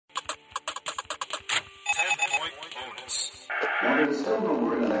Now, there's still no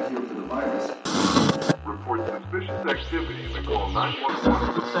word on a cure for the virus. Report suspicious activity and call 911.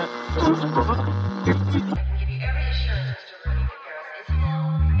 I can give you every assurance, Mr. Rudy, the garage is full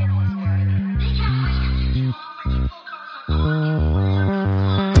and he's very good. They can't wait to get you all bringing full covers on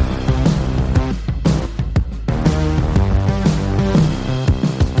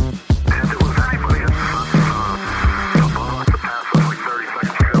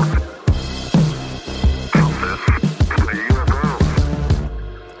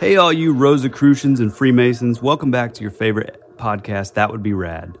Hey, all you Rosicrucians and Freemasons, welcome back to your favorite podcast, That Would Be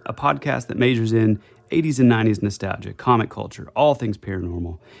Rad, a podcast that majors in 80s and 90s nostalgia, comic culture, all things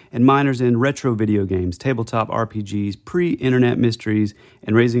paranormal, and minors in retro video games, tabletop RPGs, pre-internet mysteries,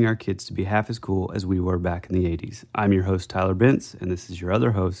 and raising our kids to be half as cool as we were back in the 80s. I'm your host, Tyler Bentz, and this is your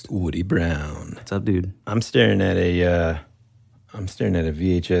other host, Woody Brown. What's up, dude? I'm staring at a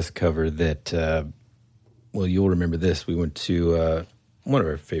VHS cover that, well, you'll remember this. We went to one of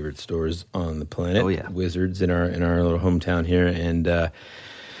our favorite stores on the planet, Wizards, in our little hometown here, and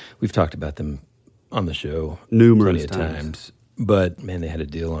we've talked about them on the show numerous times. But man, they had a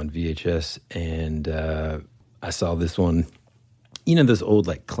deal on VHS, and I saw this one. You know those old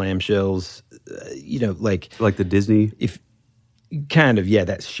like clamshells, like the Disney,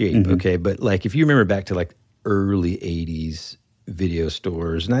 that shape, okay. But like if you remember back to like early '80s video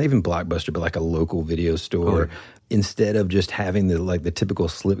stores, not even Blockbuster, but like a local video store. Instead of just having the typical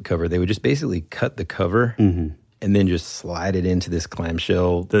slip cover, they would just basically cut the cover and then just slide it into this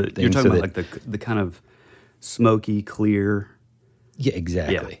clamshell thing. You're talking about like the kind of smoky, clear. Yeah,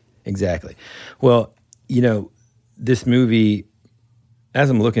 exactly. Exactly. Well, this movie, as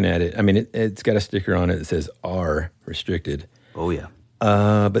I'm looking at it, I mean, it's got a sticker on it that says R restricted. Oh, yeah.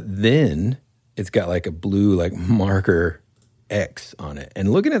 But then it's got like a blue like marker X on it.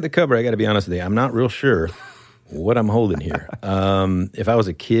 And looking at the cover, I got to be honest with you, I'm not real sure what I'm holding here. If I was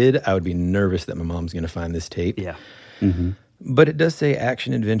a kid, I would be nervous that my mom's going to find this tape. Yeah. But it does say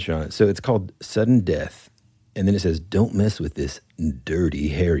action adventure on it. So it's called Sudden Death. And then it says, don't mess with this Dirty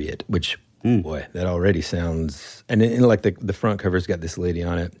Harriet, which, boy, that already sounds... And then like the front cover's got this lady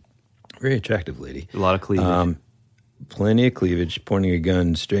on it. Very attractive lady. A lot of cleavage. Plenty of cleavage, pointing a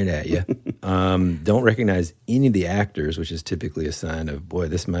gun straight at you. Don't recognize any of the actors, which is typically a sign of, boy,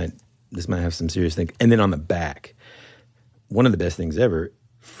 this might have some serious things. And then on the back, one of the best things ever,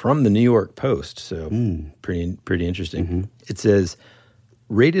 from the New York Post, so pretty interesting. It says,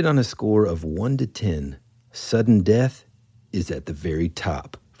 rated on a score of 1 to 10, Sudden Death is at the very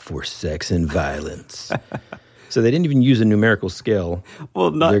top for sex and violence. So they didn't even use a numerical scale.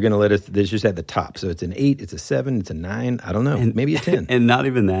 Well, they're going to let us, it's just at the top. So it's an 8, it's a 7, it's a 9, I don't know, maybe a 10. And not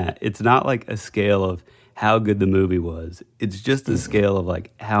even that. It's not like a scale of how good the movie was. It's just a scale of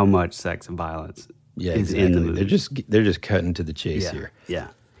like how much sex and violence is in the movie. They're just cutting to the chase here. Yeah.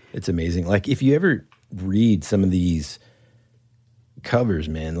 It's amazing. Like if you ever read some of these covers,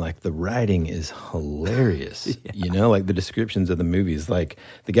 man, like the writing is hilarious. Like the descriptions of the movies. Like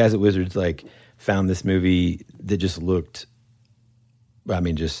the guys at Wizards like found this movie that just looked,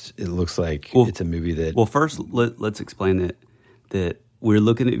 it looks like it's a movie that... Well, first, let's explain that we're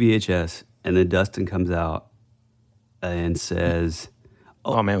looking at VHS, and then Dustin comes out and says...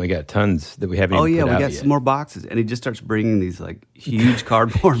 Oh man, we got tons that we haven't even put out yet. We got some more boxes. And he just starts bringing these like huge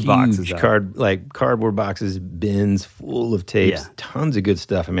cardboard boxes out. Cardboard boxes, bins full of tapes, tons of good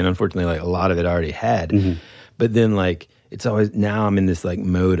stuff. I mean, unfortunately, like a lot of it I already had. But then like, it's always, now I'm in this like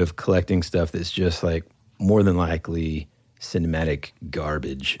mode of collecting stuff that's just like more than likely cinematic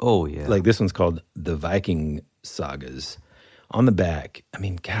garbage. Oh yeah. Like this one's called The Viking Sagas. On the back, I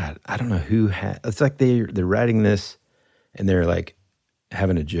mean, God, I don't know who had, it's like they're writing this and they're like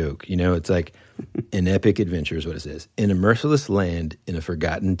having a joke, it's like an epic adventure is what it says. In a merciless land, in a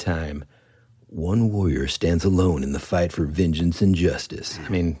forgotten time, one warrior stands alone in the fight for vengeance and justice. I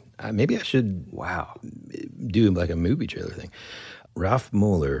mean, maybe I should do like a movie trailer thing. Ralph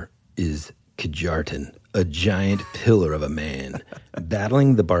Moeller is Kjartan, a giant pillar of a man,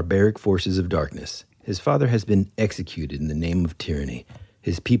 battling the barbaric forces of darkness. His father has been executed in the name of tyranny.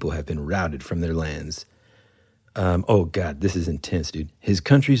 His people have been routed from their lands. Oh, God, this is intense, dude. His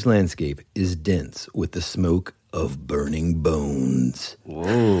country's landscape is dense with the smoke of burning bones.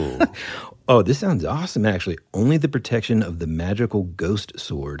 Whoa. Oh, this sounds awesome, actually. Only the protection of the magical ghost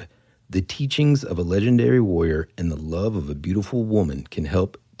sword, the teachings of a legendary warrior, and the love of a beautiful woman can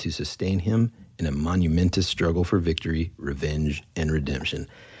help to sustain him in a monumentous struggle for victory, revenge, and redemption.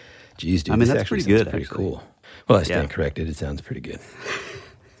 Jeez, dude, that's pretty good, pretty cool. Well, I stand corrected. It sounds pretty good.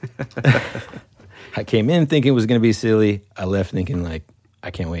 I came in thinking it was going to be silly. I left thinking like, I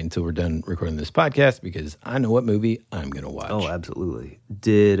can't wait until we're done recording this podcast because I know what movie I'm going to watch. Oh, absolutely.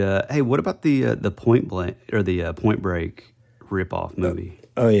 Did hey, what about the Point Blank or the Point Break ripoff movie?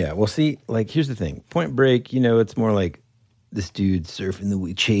 Oh yeah. Well, see, like here's the thing. Point Break, it's more like this dude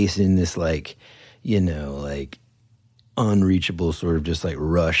surfing chasing this like, like unreachable sort of just like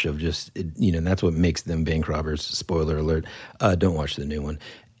rush of just, and that's what makes them bank robbers. Spoiler alert. Don't watch the new one.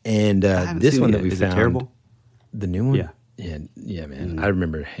 And this one that we found. Is it terrible? The new one? Yeah. Yeah, man. I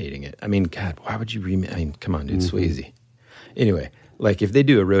remember hating it. I mean, God, why would you remake? I mean, come on, dude, Swayze. Anyway, like if they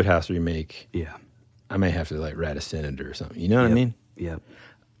do a Roadhouse remake, I may have to like write a senator or something. You know what I mean? Yeah.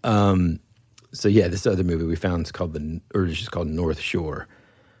 So yeah, this other movie we found is called it's just called North Shore.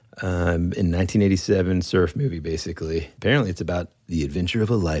 In 1987, surf movie basically. Apparently, it's about the adventure of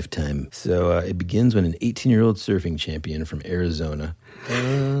a lifetime. So it begins when an 18-year-old surfing champion from Arizona,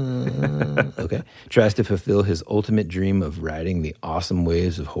 tries to fulfill his ultimate dream of riding the awesome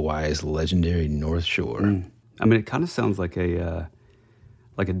waves of Hawaii's legendary North Shore. I mean, it kind of sounds like a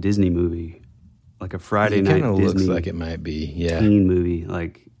Disney movie, like a Friday night Disney. It kind of looks like it might be, teen movie.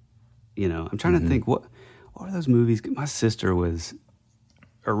 Like, I'm trying to think what are those movies? My sister was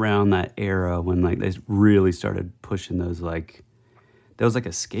around that era when like they really started pushing those. Like there was like a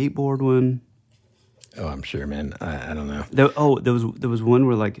skateboard one. Oh, I'm sure, man. I don't know. There was one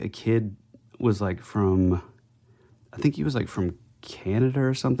where like a kid was like from, I think he was like from Canada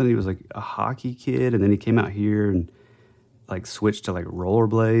or something. He was like a hockey kid, and then he came out here and like switched to like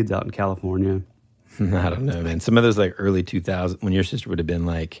rollerblades out in California. I don't know, man. Some of those like early 2000s when your sister would have been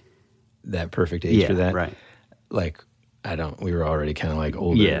like that perfect age for that, right? Like we were already kind of like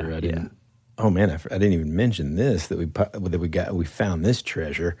older. Yeah. Oh man, I didn't even mention this we found this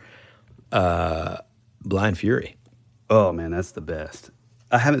treasure. Blind Fury. Oh man, that's the best.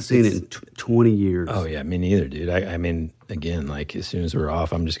 I haven't seen it in 20 years. Oh yeah, me neither, dude. I mean, again, like as soon as we're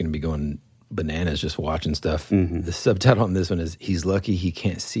off, I'm just going to be going bananas just watching stuff. The subtitle on this one is "He's lucky he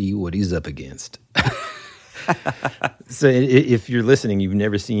can't see what he's up against." So if you're listening, you've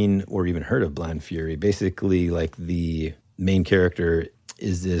never seen or even heard of Blind Fury. Basically, like the main character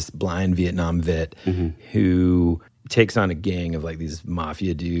is this blind Vietnam vet who takes on a gang of like these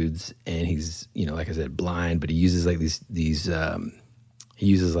mafia dudes, and he's like I said, blind, but he uses like these he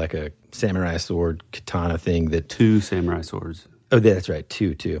uses like a samurai sword katana thing that 2 samurai swords. Oh, that's right,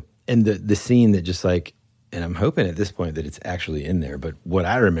 two. And the scene that just like, and I'm hoping at this point that it's actually in there, but what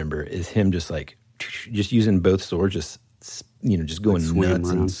I remember is him just like just using both swords, just going like nuts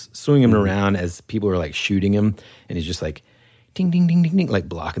and swinging him around as people are like shooting him, and he's just like ding ding ding ding ding, like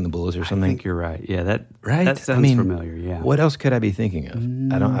blocking the bullets or something. I think you're right. Yeah, that sounds familiar. Yeah. What else could I be thinking of?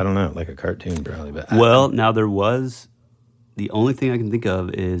 I don't know, like a cartoon probably. But now there was the only thing I can think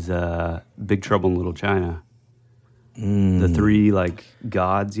of is Big Trouble in Little China. The 3 like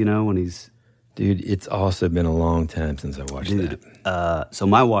gods, when he's. Dude, it's also been a long time since I watched that. So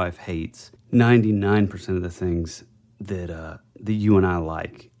my wife hates 99% of the things that you and I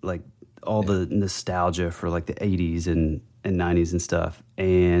like all the nostalgia for like the 80s and 90s and stuff.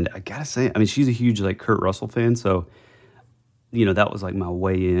 And I gotta say, I mean, she's a huge like Kurt Russell fan, so that was like my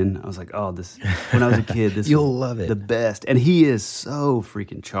way in. I was like, oh, this when I was a kid, this you'll love it, the best. And he is so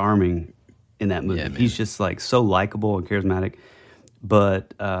freaking charming in that movie. Yeah, he's just like so likable and charismatic.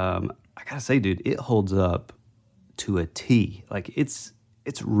 But I gotta say, dude, it holds up to a T. Like it's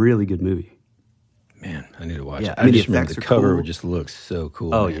a really good movie. Man, I need to watch it. I mean, just remember the cover would just look so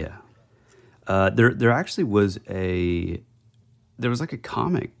cool. Oh, man. yeah. There actually was like a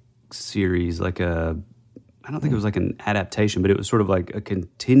comic series, like I don't think it was like an adaptation, but it was sort of like a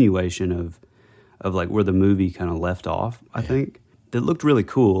continuation of like where the movie kind of left off, I think. That looked really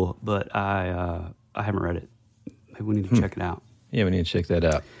cool, but I haven't read it. Maybe we need to check it out. Yeah, we need to check that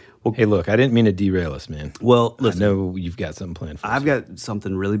out. Well, hey, look, I didn't mean to derail us, man. Well, listen. I know you've got something planned for us. I've got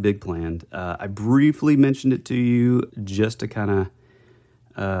something really big planned. I briefly mentioned it to you just to kind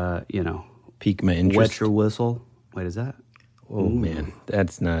of, pique my interest. Wet your whistle. Wait, is that? Oh, man.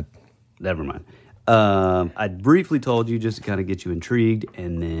 That's not... Never mind. I briefly told you just to kind of get you intrigued,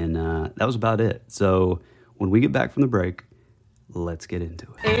 and then that was about it. So when we get back from the break, let's get into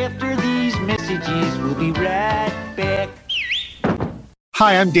it. After these messages, we'll be right back.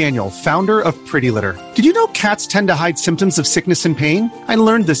 Hi, I'm Daniel, founder of Pretty Litter. Did you know cats tend to hide symptoms of sickness and pain? I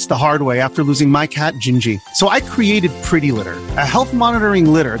learned this the hard way after losing my cat, Gingy. So I created Pretty Litter, a health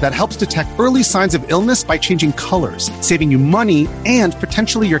monitoring litter that helps detect early signs of illness by changing colors, saving you money and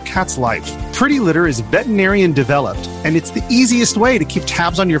potentially your cat's life. Pretty Litter is veterinarian developed, and it's the easiest way to keep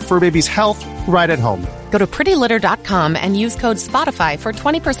tabs on your fur baby's health right at home. Go to prettylitter.com and use code SPOTIFY for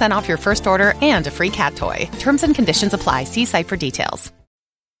 20% off your first order and a free cat toy. Terms and conditions apply. See site for details.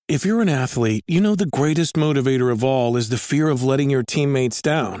 If you're an athlete, you know the greatest motivator of all is the fear of letting your teammates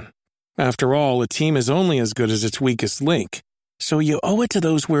down. After all, a team is only as good as its weakest link. So you owe it to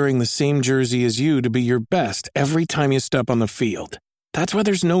those wearing the same jersey as you to be your best every time you step on the field. That's why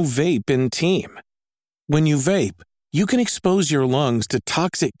there's no vape in team. When you vape, you can expose your lungs to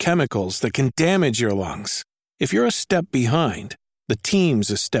toxic chemicals that can damage your lungs. If you're a step behind, the team's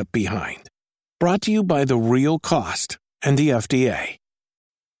a step behind. Brought to you by The Real Cost and the FDA.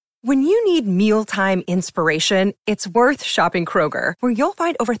 When you need mealtime inspiration, it's worth shopping Kroger, where you'll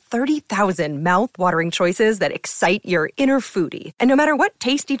find over 30,000 mouth-watering choices that excite your inner foodie. And no matter what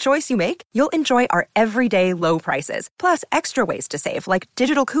tasty choice you make, you'll enjoy our everyday low prices, plus extra ways to save, like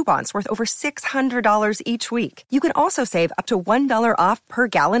digital coupons worth over $600 each week. You can also save up to $1 off per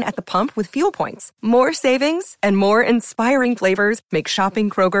gallon at the pump with fuel points. More savings and more inspiring flavors make shopping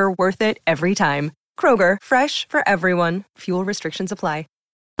Kroger worth it every time. Kroger, fresh for everyone. Fuel restrictions apply.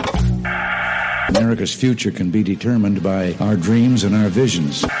 America's future can be determined by our dreams and our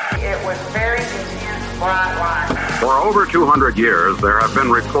visions. It was very intense, bright light. For over 200 years, there have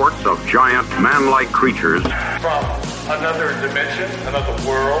been reports of giant, man-like creatures. From another dimension, another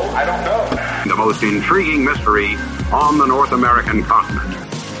world, I don't know. The most intriguing mystery on the North American continent.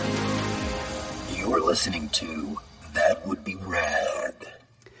 You're listening to That Would Be Rad.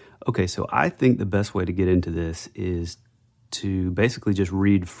 Okay, so I think the best way to get into this is to basically just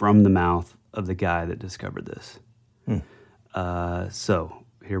read from the mouth of the guy that discovered this. So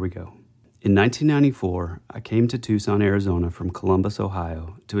here we go. In 1994, I came to Tucson, Arizona from Columbus,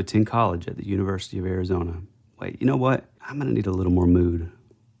 Ohio to attend college at the University of Arizona. Wait, you know what? I'm going to need a little more mood.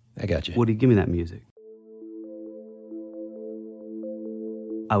 I got you. Woody, give me that music.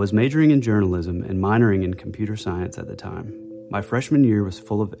 I was majoring in journalism and minoring in computer science at the time. My freshman year was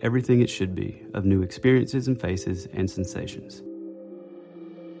full of everything it should be, of new experiences and faces and sensations.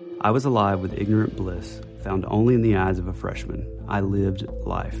 I was alive with ignorant bliss, found only in the eyes of a freshman. I lived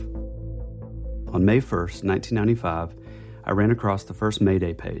life. On May 1st, 1995, I ran across the first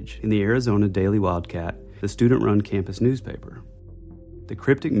Mayday page in the Arizona Daily Wildcat, the student-run campus newspaper. The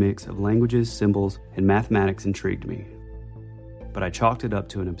cryptic mix of languages, symbols, and mathematics intrigued me, but I chalked it up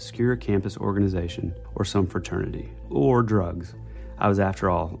to an obscure campus organization or some fraternity, or drugs. I was, after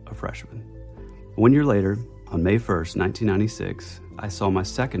all, a freshman. 1 year later, on May 1st, 1996, I saw my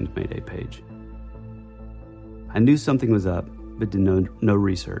second Mayday page. I knew something was up, but did no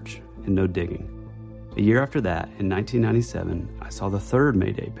research and no digging. A year after that, in 1997, I saw the third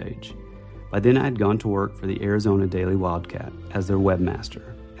Mayday page. By then, I had gone to work for the Arizona Daily Wildcat as their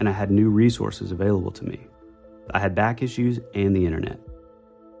webmaster, and I had new resources available to me. I had back issues and the internet.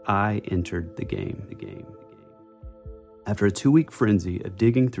 I entered the game. After a 2-week frenzy of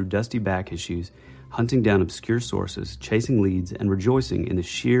digging through dusty back issues, hunting down obscure sources, chasing leads, and rejoicing in the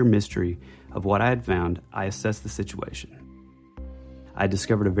sheer mystery of what I had found, I assessed the situation. I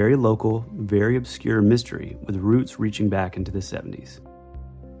discovered a very local, very obscure mystery with roots reaching back into the 70s.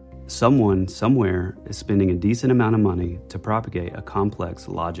 Someone, somewhere, is spending a decent amount of money to propagate a complex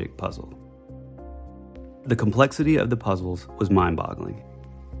logic puzzle. The complexity of the puzzles was mind-boggling,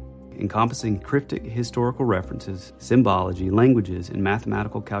 encompassing cryptic historical references, symbology, languages, and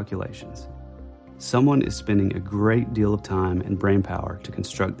mathematical calculations. Someone is spending a great deal of time and brainpower to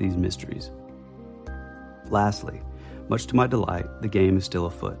construct these mysteries. Lastly, much to my delight, the game is still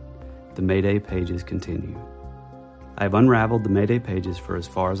afoot. The Mayday pages continue. I have unraveled the Mayday pages for as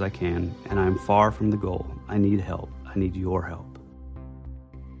far as I can, and I am far from the goal. I need help. I need your help.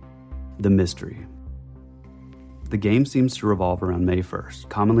 The mystery. The game seems to revolve around May 1st,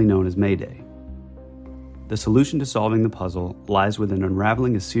 commonly known as Mayday. The solution to solving the puzzle lies within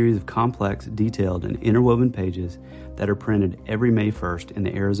unraveling a series of complex, detailed, and interwoven pages that are printed every May 1st in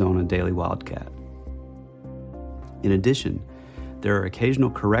the Arizona Daily Wildcat. In addition, there are occasional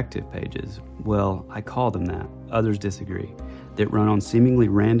corrective pages, well, I call them that, others disagree, that run on seemingly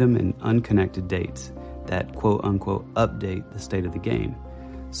random and unconnected dates that quote-unquote update the state of the game.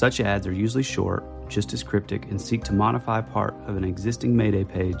 Such ads are usually short, just as cryptic, and seek to modify part of an existing Mayday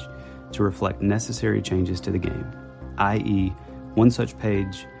page to reflect necessary changes to the game, i.e., one such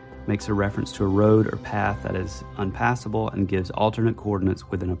page makes a reference to a road or path that is unpassable and gives alternate coordinates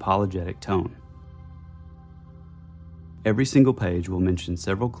with an apologetic tone. Every single page will mention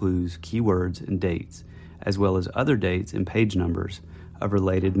several clues, keywords, and dates, as well as other dates and page numbers of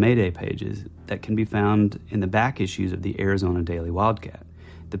related Mayday pages that can be found in the back issues of the Arizona Daily Wildcat.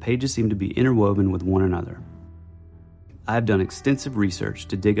 The pages seem to be interwoven with one another. I have done extensive research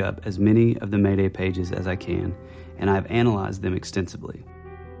to dig up as many of the Mayday pages as I can, and I have analyzed them extensively.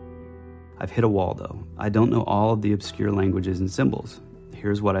 I've hit a wall, though. I don't know all of the obscure languages and symbols.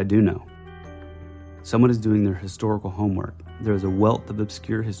 here's what I do know. Someone is doing their historical homework. There is a wealth of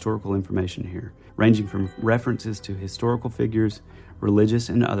obscure historical information here, ranging from references to historical figures, religious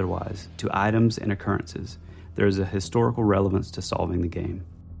and otherwise, to items and occurrences. There is a historical relevance to solving the game.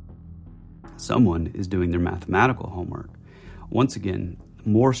 Someone is doing their mathematical homework. Once again,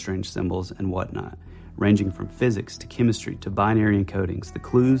 more strange symbols and whatnot, ranging from physics to chemistry to binary encodings. The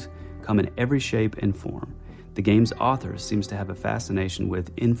clues come in every shape and form. The game's author seems to have a fascination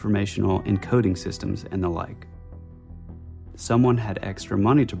with informational encoding systems and the like. Someone had extra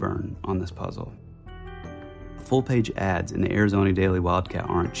money to burn on this puzzle. Full-page ads in the Arizona Daily Wildcat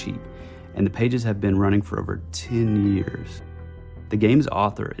aren't cheap, and the pages have been running for over 10 years. The game's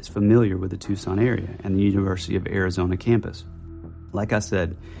author is familiar with the Tucson area and the University of Arizona campus. Like I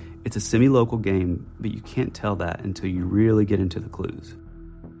said, it's a semi-local game, but you can't tell that until you really get into the clues.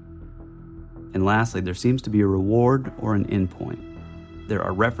 And lastly, there seems to be a reward or an endpoint. There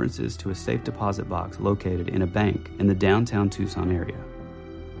are references to a safe deposit box located in a bank in the downtown Tucson area.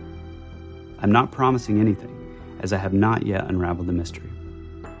 I'm not promising anything, as I have not yet unraveled the mystery.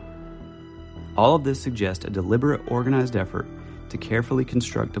 All of this suggests a deliberate, organized effort to carefully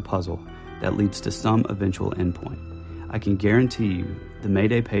construct a puzzle that leads to some eventual endpoint. I can guarantee you the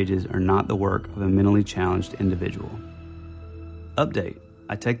Mayday pages are not the work of a mentally challenged individual. Update.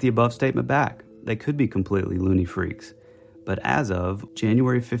 I take the above statement back. They could be completely loony freaks. But as of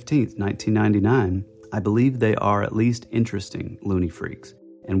January 15th, 1999, I believe they are at least interesting loony freaks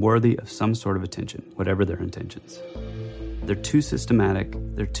and worthy of some sort of attention, whatever their intentions. They're too systematic,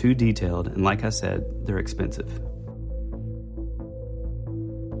 they're too detailed, and like I said, they're expensive.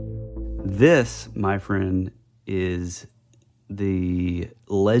 This, my friend, is the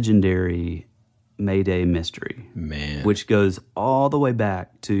legendary Mayday mystery. Man. Which goes all the way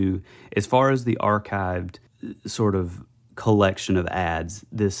back to, as far as the archived sort of collection of ads,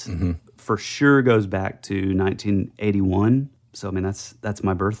 this for sure goes back to 1981. So, I mean, that's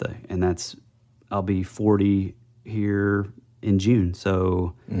my birthday, and I'll be 40 here in June.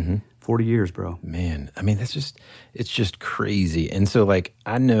 So 40 years, bro. Man, I mean, it's just crazy. And so, like,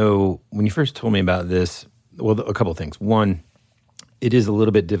 I know when you first told me about this, well, a couple of things. One, it is a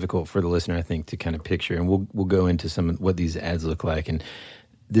little bit difficult for the listener, I think, to kind of picture, and we'll go into some of what these ads look like. And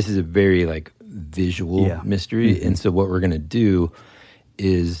this is a very, like, visual mystery. And so what we're going to do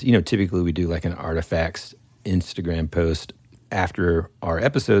is, you know, typically we do like an artifacts Instagram post after our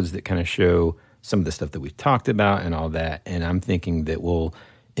episodes that kind of show some of the stuff that we've talked about and all that. And I'm thinking that we'll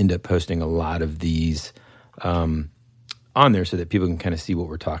end up posting a lot of these on there so that people can kind of see what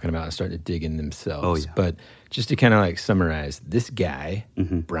we're talking about and start to dig in themselves. Oh, yeah. But just to kind of like summarize, this guy,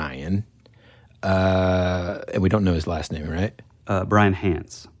 Brian, and we don't know his last name, right? Brian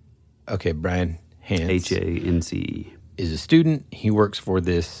Hance. Okay, Brian Hance. Hance. Is a student. He works for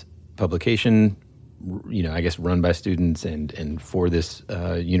this publication, you know, I guess run by students and for this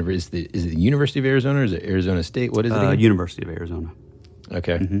university. Is it the University of Arizona or is it Arizona State? What is it again? University of Arizona.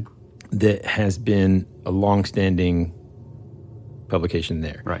 Okay. That has been a longstanding publication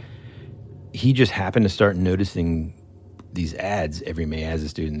there. Right. He just happened to start noticing these ads every May as a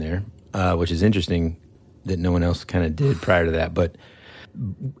student there, which is interesting that no one else kind of did prior to that. But,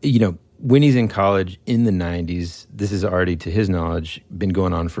 you know, when he's in college in the 90s, this is already, to his knowledge, been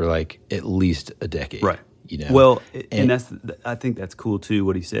going on for like at least a decade. Right. You know? Well, and I think that's cool too.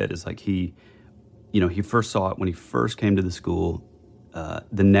 What he said is like he first saw it when he first came to the school.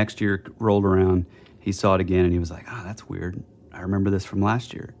 The next year rolled around, he saw it again, and he was like, "Oh, that's weird. I remember this from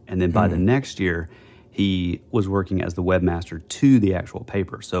last year." And then by the next year, he was working as the webmaster to the actual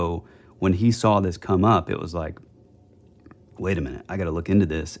paper. So when he saw this come up, it was like, wait a minute, I got to look into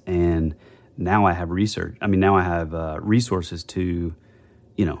this. And now I have research. I mean, now I have resources to,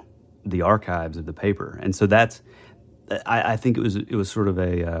 you know, the archives of the paper. And so that's, I think it was sort of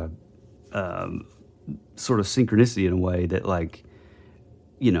a sort of synchronicity in a way that, like,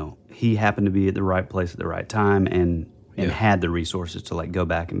 you know, he happened to be at the right place at the right time and had the resources to like go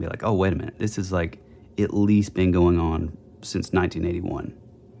back and be like, oh, wait a minute, this is like at least been going on since 1981.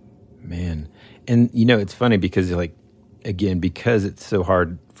 Man. And, you know, it's funny because, like, again, because it's so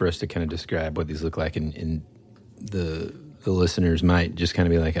hard for us to kind of describe what these look like, and the listeners might just kind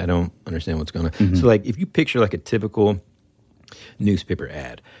of be like, I don't understand what's going on. So, like, if you picture like a typical newspaper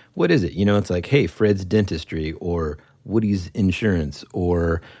ad, what is it? You know, it's like, hey, Fred's Dentistry or Woody's Insurance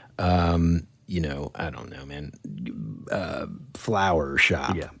or, I don't know, man, flower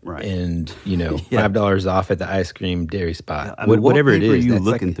shop. Yeah, right. And, $5 off at the ice cream dairy spot. Whatever it is. What are you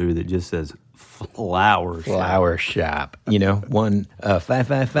looking through that just says flower shop?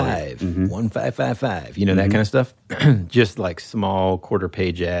 1555, 1555, that kind of stuff. Just like small quarter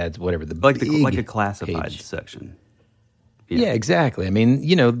page ads, whatever. Like a classified section. Yeah, exactly. I mean,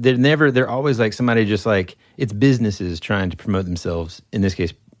 they're always like somebody just like, it's businesses trying to promote themselves, in this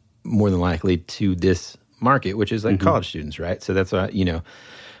case, more than likely to this market, which is like college students, right? So that's why,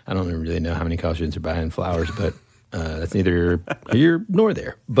 I don't really know how many college students are buying flowers, but that's neither here nor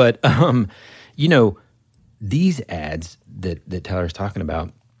there. But, these ads that Tyler's talking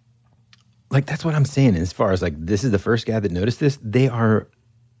about, like, that's what I'm saying as far as like, this is the first guy that noticed this. They are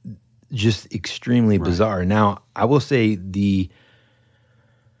just extremely bizarre. Now, I will say the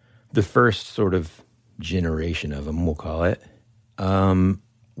first sort of generation of them, we'll call it,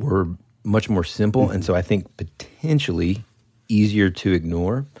 were much more simple, and so I think potentially easier to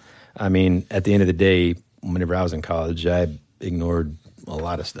ignore. I mean, at the end of the day, whenever I was in college, I ignored a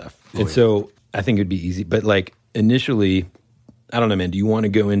lot of stuff. So I think it'd be easy. But like initially, I don't know, man, do you want to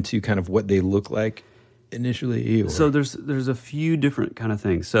go into kind of what they look like initially? Or? So there's a few different kind of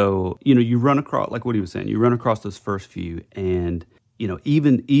things. So, you run across, like what he was saying, you run across those first few, and,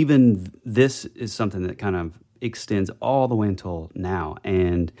 even this is something that kind of extends all the way until now.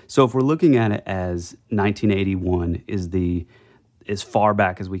 And so if we're looking at it as 1981 is as far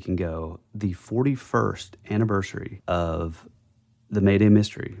back as we can go, the 41st anniversary of the Mayday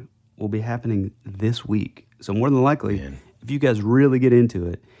Mystery will be happening this week. So more than likely, if you guys really get into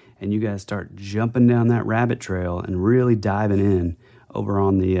it and you guys start jumping down that rabbit trail and really diving in over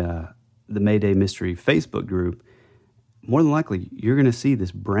on the Mayday Mystery Facebook group, more than likely you're going to see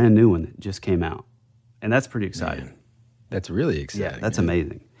this brand new one that just came out. And that's pretty exciting. Man, that's really exciting. Yeah, that's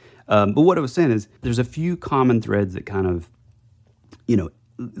amazing. But what I was saying is there's a few common threads that kind of,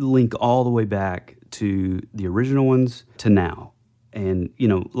 link all the way back to the original ones to now. And,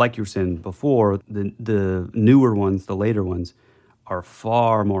 like you were saying before, the newer ones, the later ones, are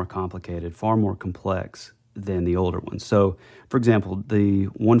far more complicated, far more complex than the older ones. So, for example, the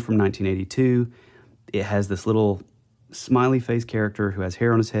one from 1982, it has this little smiley face character who has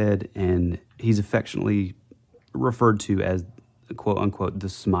hair on his head, and he's affectionately referred to as, quote unquote, the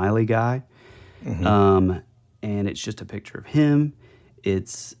smiley guy. And it's just a picture of him.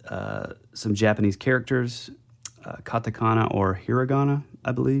 It's some Japanese characters, katakana or hiragana,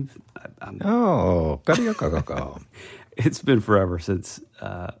 I believe. It's been forever since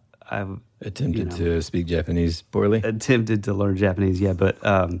I've attempted to speak Japanese poorly. Attempted to learn Japanese, yeah, but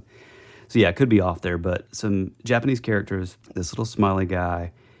so yeah, it could be off there. But some Japanese characters, this little smiley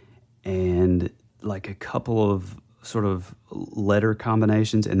guy, and like a couple of sort of letter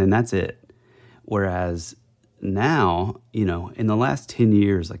combinations, and then that's it. Whereas now, in the last 10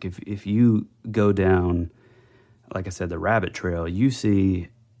 years, like if you go down, like I said, the rabbit trail, you see,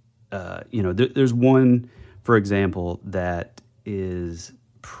 there's one, for example, that is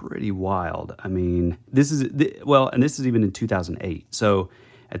pretty wild. I mean, this is even in 2008. So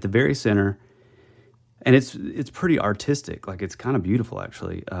at the very center, and it's pretty artistic. Like, it's kind of beautiful,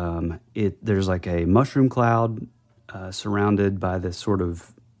 actually. There's like a mushroom cloud surrounded by this sort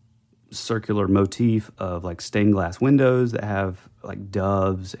of circular motif of like stained glass windows that have like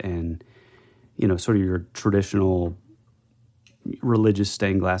doves and, sort of your traditional religious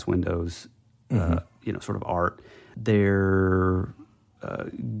stained glass windows, sort of art. They're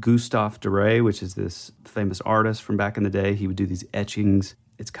Gustave Doré, which is this famous artist from back in the day. He would do these etchings.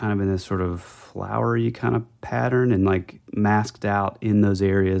 It's kind of in this sort of flowery kind of pattern, and like masked out in those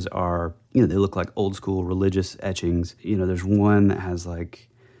areas are, they look like old school religious etchings. There's one that has like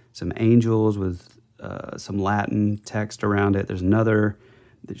some angels with some Latin text around it. There's another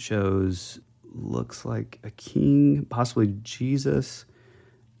that looks like a king, possibly Jesus,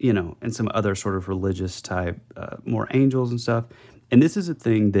 and some other sort of religious type, more angels and stuff. And this is a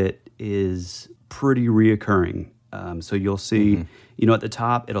thing that is pretty reoccurring. So you'll see, at the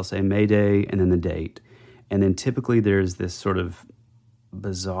top, it'll say Mayday and then the date. And then typically there's this sort of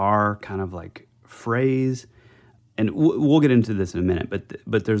bizarre kind of like phrase. And we'll get into this in a minute,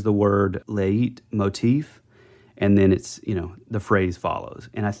 but there's the word leit motif, and then it's, the phrase follows.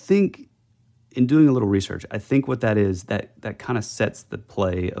 And I think in doing a little research, I think what that is, that kind of sets the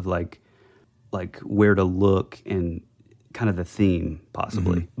play of like where to look and kind of the theme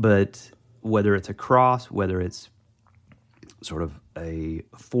possibly. But whether it's a cross, whether it's sort of a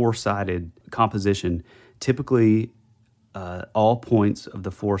four-sided composition, typically all points of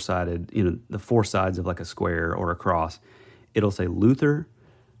the four-sided, the four sides of like a square or a cross, it'll say Luther,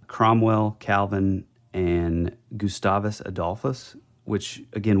 Cromwell, Calvin, and Gustavus Adolphus, which,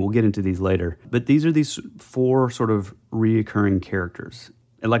 again, we'll get into these later. But these are these 4 sort of reoccurring characters.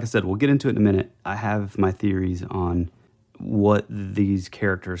 And like I said, we'll get into it in a minute. I have my theories on what these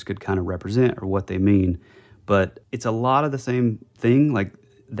characters could kind of represent or what they mean. But it's a lot of the same thing. Like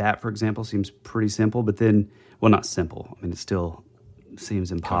that, for example, seems pretty simple. But then, well, not simple. I mean, it still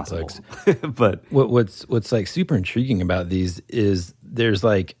seems impossible. But what's like super intriguing about these is there's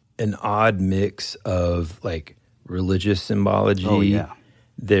like an odd mix of like religious symbology. Oh, yeah.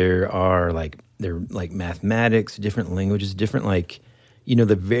 They're like mathematics, different languages, different like, you know,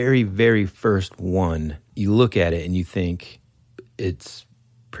 the very, very first one, you look at it and you think it's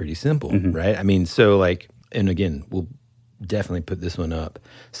pretty simple, right? I mean, so like, and again, we'll definitely put this one up.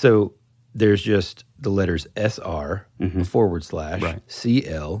 So there's just the letters SR /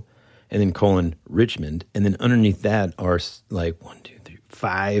 CL and then colon Richmond. And then underneath that are like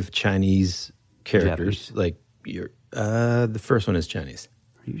 5 Chinese characters. Japanese. Like the first one is Chinese.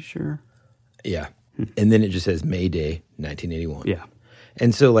 Are you sure? Yeah. And then it just says May Day, 1981. Yeah.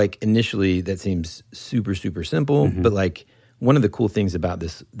 And so like initially that seems super, super simple, but like one of the cool things about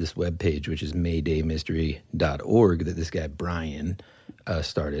this webpage, which is maydaymystery.org, that this guy Brian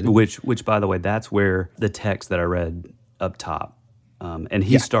started. Which, by the way, that's where the text that I read up top, and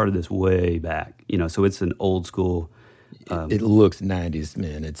he started this way back, you know, so it's an old school. It looks 90s,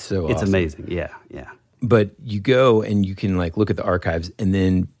 man. It's so It's awesome. amazing, yeah. But you go and you can like look at the archives, and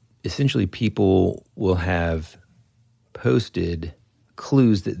then essentially people will have posted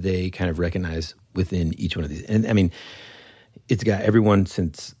clues that they kind of recognize within each one of these. And I mean, it's got everyone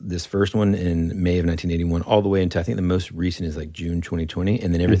since this first one in May of 1981 all the way into, I think the most recent is like June 2020.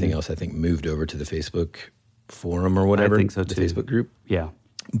 And then everything else, I think, moved over to the Facebook forum or whatever. I think so too. The Facebook group. Yeah.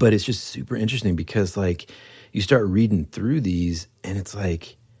 But it's just super interesting because like you start reading through these and it's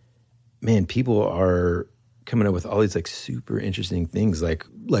like, man, people are coming up with all these like super interesting things. Like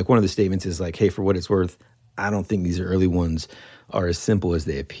one of the statements is like, hey, for what it's worth, I don't think these early ones are as simple as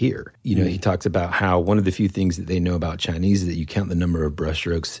they appear. You know, he talks about how one of the few things that they know about Chinese is that you count the number of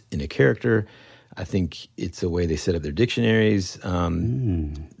brushstrokes in a character. I think it's a way they set up their dictionaries.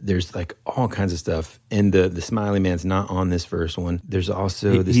 There's like all kinds of stuff. And the smiley man's not on this first one. There's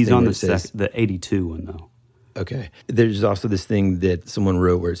also this He's thing on where the 82 one, though. Okay. There's also this thing that someone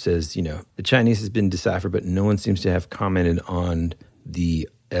wrote where it says, you know, the Chinese has been deciphered, but no one seems to have commented on the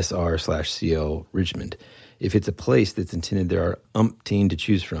SR/CL Richmond. If it's a place that's intended, there are umpteen to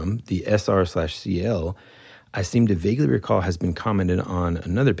choose from. The SR/CL, I seem to vaguely recall, has been commented on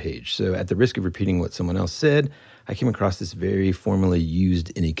another page. So at the risk of repeating what someone else said, I came across this very formally used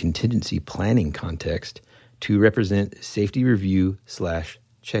in a contingency planning context to represent safety review /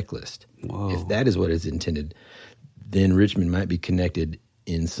 checklist. Whoa. If that is what is intended, then Richmond might be connected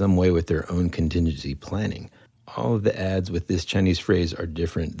in some way with their own contingency planning. All of the ads with this Chinese phrase are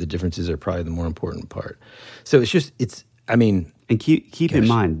different. The differences are probably the more important part. So and keep in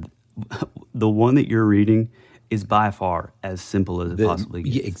mind, the one that you're reading is by far as simple as it possibly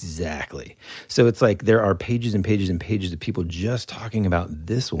gets. Yeah, exactly. So it's like there are pages and pages and pages of people just talking about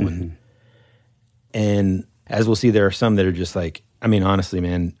this one. And as we'll see, there are some that are just like, I mean, honestly,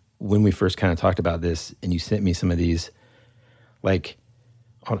 man, when we first kind of talked about this and you sent me some of these, like,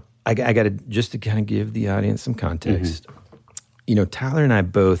 I got to, just to kind of give the audience some context, you know, Tyler and I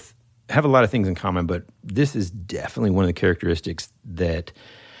both have a lot of things in common, but this is definitely one of the characteristics that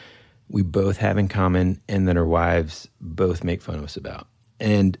we both have in common and that our wives both make fun of us about.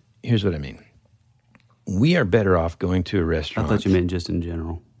 And here's what I mean. We are better off going to a restaurant. I thought you meant just in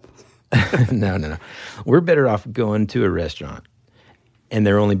general. No. We're better off going to a restaurant and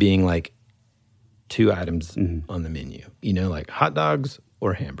there only being like 2 items on the menu, you know, like hot dogs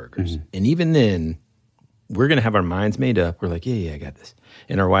or hamburgers. And even then, we're going to have our minds made up. We're like, yeah, I got this.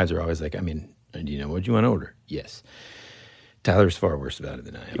 And our wives are always like, I mean, do you know what you want to order? Yes. Tyler's far worse about it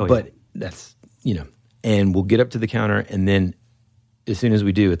than I am. But that's, you know, and we'll get up to the counter and then as soon as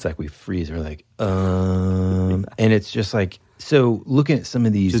we do, it's like we freeze. We're like, and it's just like, so looking at some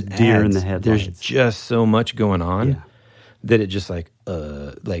of these just deer ads, in the headlights. There's just so much going on that it just like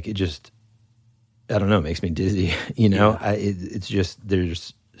it just, I don't know, it makes me dizzy, you know? It's just,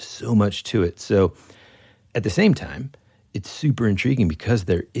 there's so much to it. So at the same time, it's super intriguing because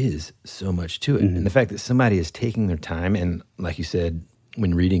there is so much to it. And the fact that somebody is taking their time, and like you said,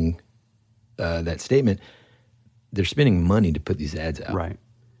 when reading that statement, they're spending money to put these ads out. Right.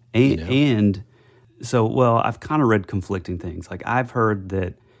 And so, well, I've kind of read conflicting things. Like I've heard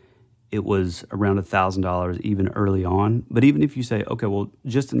that it was around $1,000 even early on. But even if you say, okay, well,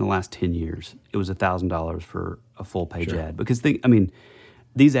 just in the last 10 years, it was $1,000 for a full page ad. Because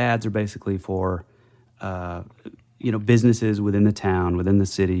these ads are basically for, businesses within the town, within the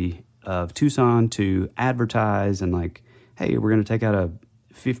city of Tucson to advertise and like, hey, we're going to take out a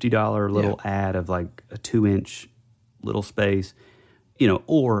 $50 little ad of like a 2-inch little space,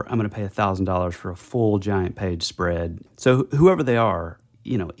 or I'm going to pay $1,000 for a full giant page spread. So whoever they are,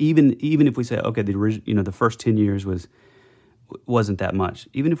 even if we say, okay, the first 10 years wasn't that much.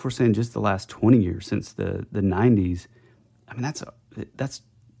 Even if we're saying just the last 20 years since the 90s, I mean, that's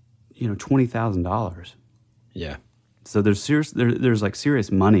 $20,000. Yeah. So there's like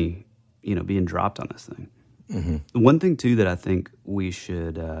serious money, being dropped on this thing. Mm-hmm. One thing too that I think we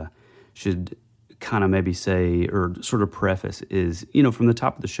should kind of maybe say or sort of preface is, from the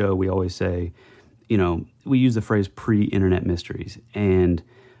top of the show, we always say, we use the phrase pre-internet mysteries. And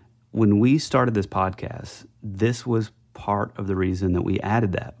when we started this podcast, this was part of the reason that we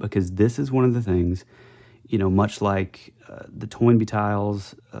added that, because this is one of the things, much like the Toynbee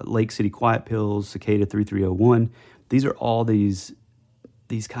tiles, Lake City Quiet Pills, Cicada 3301, these are all these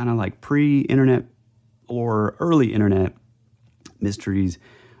kind of like pre-internet or early internet mysteries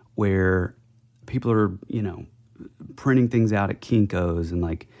where people are, printing things out at Kinko's and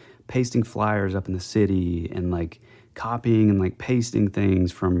like pasting flyers up in the city and like copying and like pasting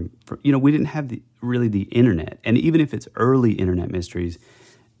things from we didn't have really the internet. And even if it's early internet mysteries,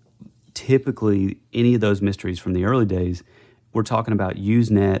 typically any of those mysteries from the early days, we're talking about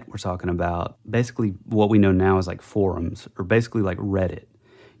Usenet, we're talking about basically what we know now as like forums or basically like Reddit.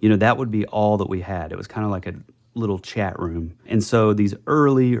 That would be all that we had. It was kind of like a little chat room. And so these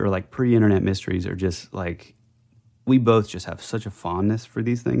early or like pre-internet mysteries are just like, we both just have such a fondness for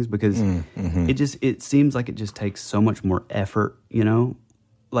these things because it seems like it just takes so much more effort,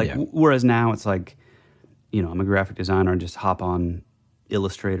 whereas now it's like, I'm a graphic designer and just hop on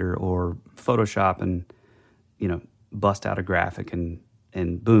Illustrator or Photoshop and, bust out a graphic and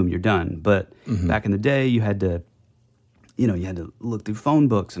boom, you're done. But back in the day, you had to look through phone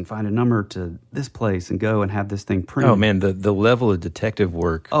books and find a number to this place and go and have this thing printed. Oh, man, the level of detective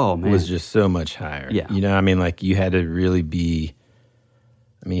work was just so much higher. Yeah. You had to really be,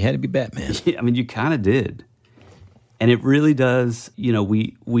 you had to be Batman. Yeah, you kind of did. And it really does,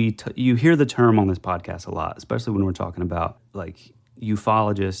 you hear the term on this podcast a lot, especially when we're talking about like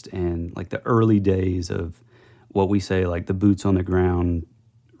ufologists and like the early days of what we say like the boots on the ground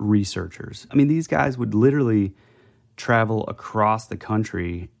researchers. These guys would literally travel across the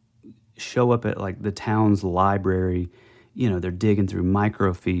country, show up at like the town's library, they're digging through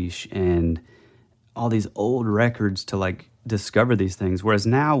microfiche and all these old records to like discover these things. Whereas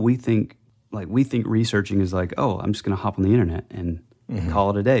now we think researching is like, oh, I'm just going to hop on the internet and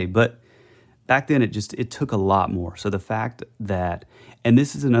call it a day. But back then it took a lot more. So the fact that, and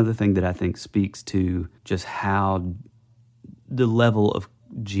this is another thing that I think speaks to just how the level of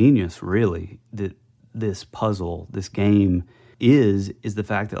genius really that this puzzle, this game is the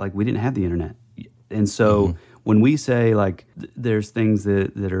fact that like we didn't have the internet. And so when we say like there's things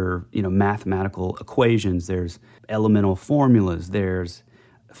that are, mathematical equations, there's elemental formulas, there's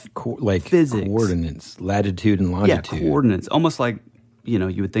physics, coordinates, latitude and longitude. Yeah, coordinates. Almost like,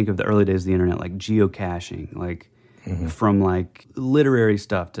 you would think of the early days of the internet like geocaching, like from like literary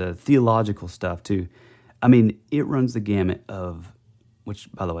stuff to theological stuff to, it runs the gamut of,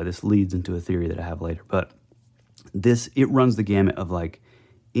 which, by the way, this leads into a theory that I have later, but it runs the gamut of like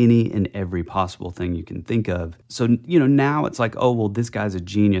any and every possible thing you can think of. So, now it's like, oh, well, this guy's a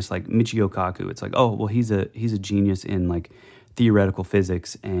genius, like Michio Kaku. It's like, oh, well, he's a genius in like theoretical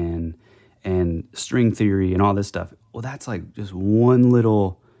physics and string theory and all this stuff. Well, that's like just one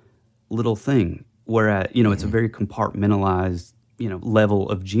little thing. Whereas, it's a very compartmentalized, level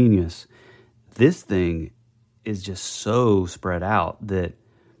of genius. This thing is just so spread out that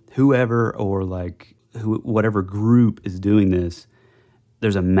whoever or like whatever group is doing this,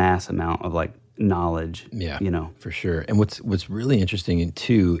 there's a mass amount of like knowledge. Yeah, for sure. And what's really interesting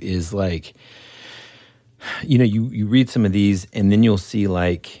too is like, you read some of these and then you'll see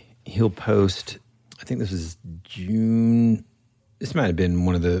like he'll post. I think this was June. This might have been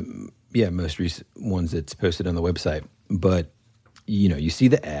one of the most recent ones that's posted on the website, but. You see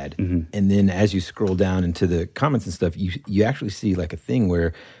the ad, and then as you scroll down into the comments and stuff, you actually see like a thing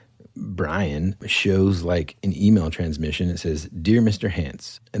where Brian shows like an email transmission. It says, "Dear Mr.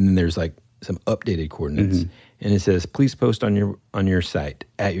 Hance," and then there's like some updated coordinates, and it says, "Please post on your site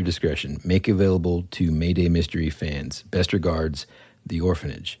at your discretion. Make available to Mayday Mystery fans. Best regards, The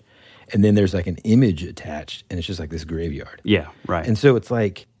Orphanage." And then there's like an image attached, and it's just like this graveyard. Yeah, right. And so it's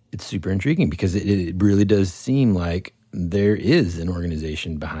like it's super intriguing because it really does seem like there is an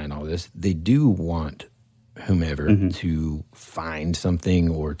organization behind all this. They do want whomever to find something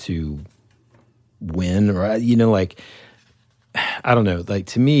or to win, or, you know, like, I don't know. Like,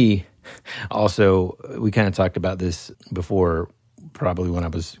 to me, also, we kind of talked about this before, probably when I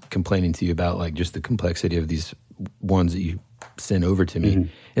was complaining to you about, like, just the complexity of these ones that you sent over to me.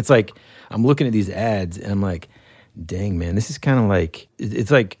 It's like, I'm looking at these ads, and I'm like, dang, man, this is kind of like,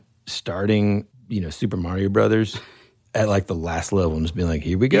 it's like starting, you know, Super Mario Brothers at, like, the last level and just being like,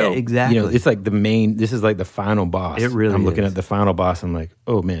 here we go. Yeah, exactly. You know, it's like this is like the final boss. It really I'm looking is. at the final boss, I'm like,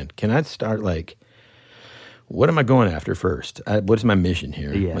 oh, man, can I start, like, what am I going after first? What's my mission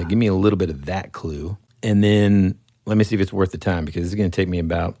here? Yeah. Like, give me a little bit of that clue, and then let me see if it's worth the time, because it's going to take me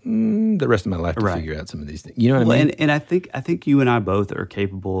about the rest of my life to figure out some of these things. You know what I mean? And I think you and I both are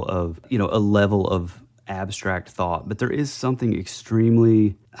capable of, you know, a level of abstract thought, but there is something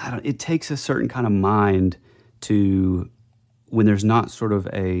extremely, it takes a certain kind of mind to, when there's not sort of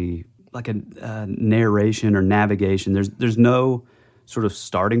a narration or navigation, there's no sort of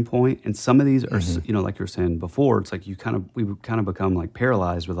starting point, and some of these are, you know, like you were saying before, it's like we would kind of become like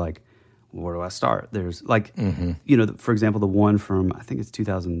paralyzed with like, where do I start? There's like, you know, for example, the one from, I think it's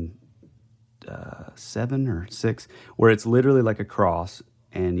 2007 or 6, where it's literally like a cross,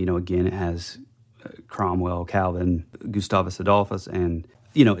 and, you know, again, it has Cromwell, Calvin, Gustavus Adolphus, and,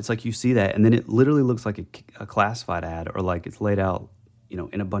 you know, it's like you see that, and then it literally looks like a classified ad, or like it's laid out, you know,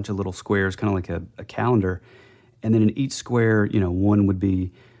 in a bunch of little squares, kind of like a calendar. And then in each square, you know, one would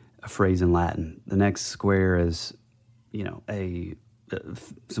be a phrase in Latin. The next square is, you know,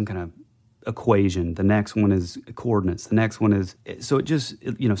 some kind of equation. The next one is coordinates. The next one is, so it just,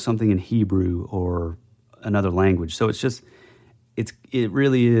 you know, something in Hebrew or another language. So it's just, it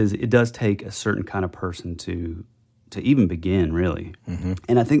really is, it does take a certain kind of person to even begin, really.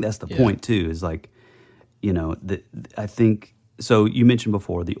 And I think that's the point, too, is like, you know, I think, so you mentioned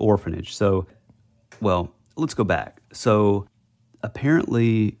before the orphanage. So, well, let's go back. So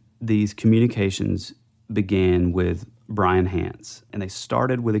apparently these communications began with Brian Hance, and they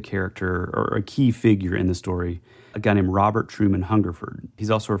started with a character or a key figure in the story, a guy named Robert Truman Hungerford. He's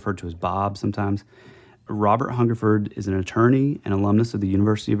also referred to as Bob sometimes. Robert Hungerford is an attorney and alumnus of the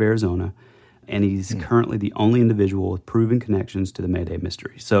University of Arizona, and he's currently the only individual with proven connections to the Mayday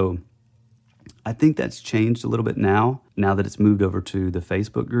mystery. So I think that's changed a little bit now that it's moved over to the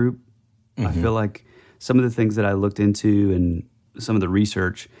Facebook group. I feel like some of the things that I looked into and some of the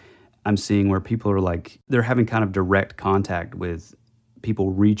research I'm seeing where people are like, they're having kind of direct contact with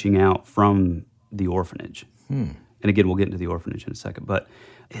people reaching out from the orphanage. And again, we'll get into the orphanage in a second, but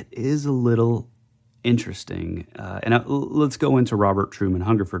it is a little interesting. Let's go into Robert Truman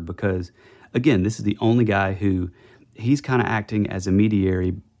Hungerford, because again, this is the only guy who, he's kind of acting as a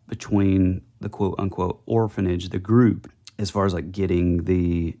mediator between the quote unquote orphanage, the group, as far as like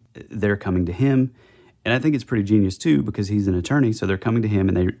getting they're coming to him. And I think it's pretty genius too, because he's an attorney, so they're coming to him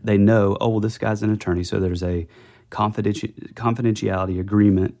and they know, oh, well, this guy's an attorney, so there's a confidentiality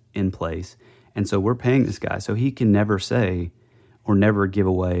agreement in place. And so we're paying this guy, so he can never say or never give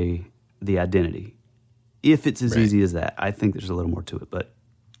away the identity. If it's as easy as that, I think there's a little more to it, but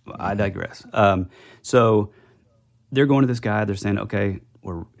I digress. So they're going to this guy, they're saying, okay,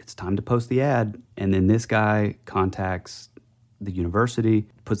 it's time to post the ad. And then this guy contacts the university,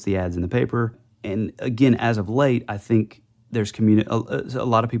 puts the ads in the paper. And again, as of late, I think there's a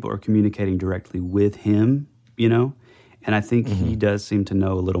lot of people are communicating directly with him, you know? And I think he does seem to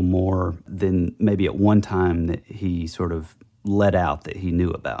know a little more than maybe at one time that he sort of let out that he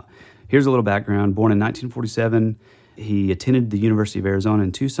knew about. Here's a little background. Born in 1947, he attended the University of Arizona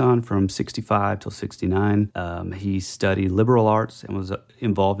in Tucson from 65 till 69. He studied liberal arts and was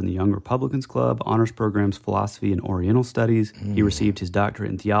involved in the Young Republicans Club, honors programs, philosophy, and Oriental studies. He received his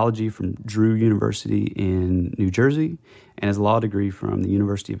doctorate in theology from Drew University in New Jersey and his law degree from the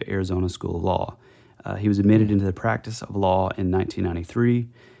University of Arizona School of Law. He was admitted into the practice of law in 1993.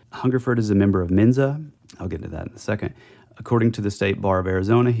 Hungerford is a member of Mensa. I'll get into that in a second. According to the State Bar of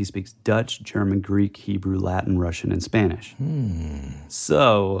Arizona, he speaks Dutch, German, Greek, Hebrew, Latin, Russian, and Spanish.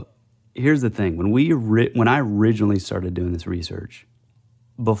 So here's the thing. When I originally started doing this research,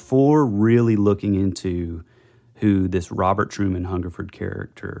 before really looking into who this Robert Truman Hungerford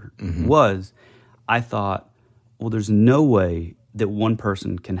character was, I thought, well, there's no way that one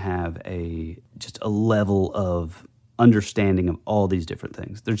person can have just a level of understanding of all these different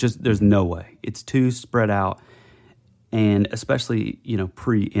things. There's no way. It's too spread out. And especially, you know,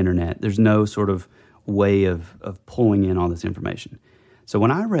 pre-internet, there's no sort of way of pulling in all this information. So when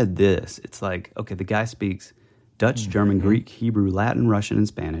I read this, it's like, okay, the guy speaks Dutch, German, Greek, Hebrew, Latin, Russian, and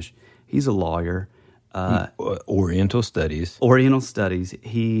Spanish. He's a lawyer. Oriental Studies. Oriental Studies.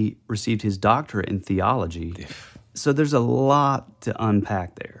 He received his doctorate in theology. So there's a lot to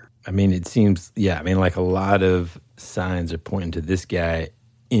unpack there. I mean, it seems, like a lot of signs are pointing to this guy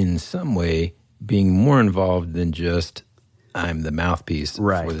in some way being more involved than just I'm the mouthpiece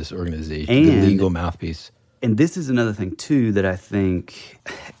for this organization, the legal mouthpiece. And this is another thing, too, that I think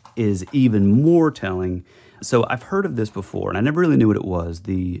is even more telling. So I've heard of this before, and I never really knew what it was,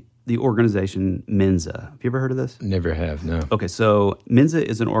 the organization Mensa. Have you ever heard of this? Never have, no. Okay, so Mensa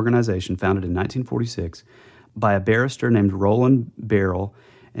is an organization founded in 1946 by a barrister named Roland Barrell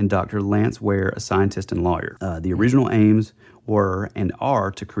and Dr. Lance Ware, a scientist and lawyer. The original aims were and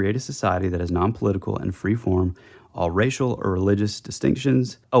are to create a society that is non-political and free-form, all racial or religious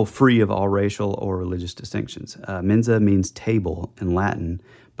distinctions. Free of all racial or religious distinctions. Mensa means table in Latin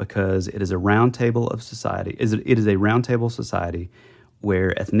because it is a round table of society. It is a round table society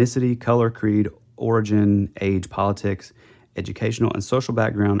where ethnicity, color, creed, origin, age, politics, educational, and social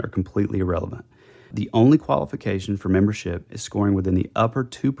background are completely irrelevant. The only qualification for membership is scoring within the upper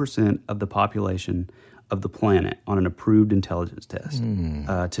 2% of the population of the planet on an approved intelligence test.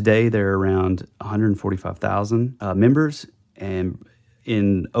 Today, there are around 145,000 members and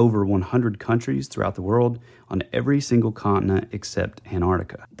in over 100 countries throughout the world on every single continent except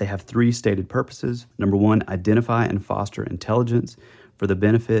Antarctica. They have 3 stated purposes. Number 1, identify and foster intelligence for the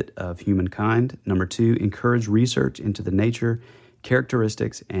benefit of humankind. Number 2, encourage research into the nature,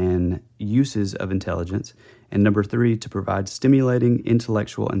 characteristics, and uses of intelligence. And number 3, to provide stimulating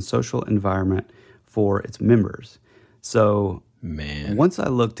intellectual and social environment for its members. So once I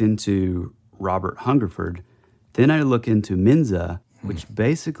looked into Robert Hungerford, then I look into Mensa, which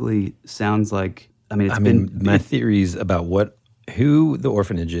basically sounds like, my theories about who the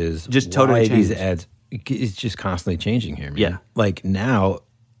orphanage is, just totally changed. These ads, it's just constantly changing here, man. Yeah. Like now,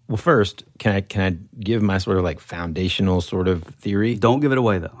 well, first, can I give my sort of like foundational sort of theory? Don't give it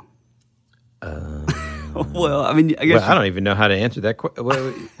away, though. Well, I mean, I guess I don't even know how to answer that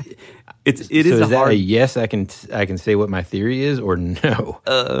question. Is that a yes? I can say what my theory is, or no?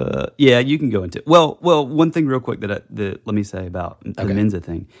 Yeah, you can go into it. Well, one thing real quick that let me say about the Mensa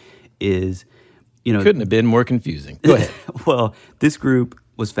thing is, couldn't have been more confusing. Go ahead. Well, this group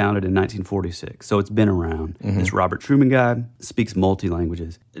was founded in 1946, so it's been around. This Robert Truman guy speaks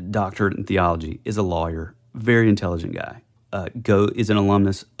multi-languages, doctorate in theology, is a lawyer, very intelligent guy. Is an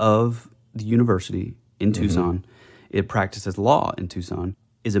alumnus of the university in Tucson. It practices law in Tucson.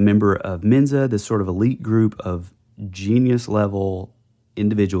 Is a member of Mensa, this sort of elite group of genius-level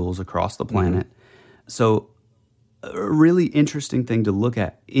individuals across the planet. So a really interesting thing to look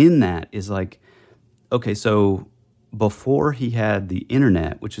at in that is like, okay, so before he had the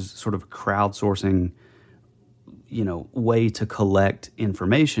internet, which is sort of a crowdsourcing, way to collect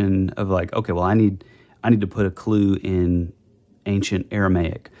information of like, okay, well, I need to put a clue in ancient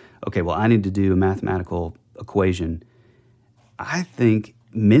Aramaic. Okay, well, I need to do a mathematical equation. I think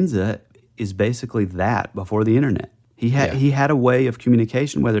Mensa is basically that before the internet. He had a way of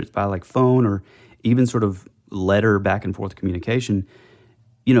communication, whether it's by like phone or even sort of letter back and forth communication.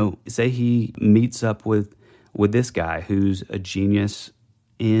 Say he meets up with this guy who's a genius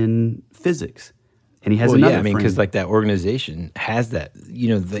in physics, and he has another friend. Because like that organization has that.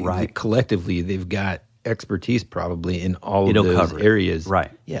 They collectively they've got expertise probably in all of those areas. Right.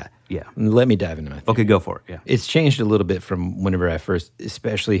 Yeah. Yeah. Let me dive into my theory. Okay, go for it. Yeah. It's changed a little bit from whenever I first,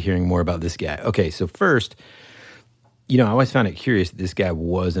 especially hearing more about this guy. Okay, so first, I always found it curious that this guy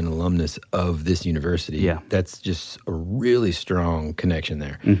was an alumnus of this university. Yeah. That's just a really strong connection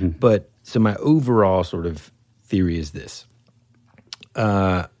there. But so my overall sort of theory is this.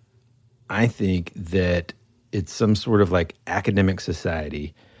 I think that it's some sort of like academic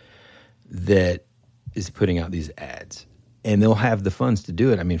society that is putting out these ads. And they'll have the funds to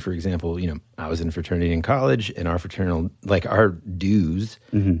do it. I mean, for example, I was in a fraternity in college, and our fraternal, like our dues,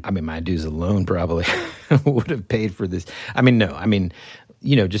 my dues alone probably would have paid for this.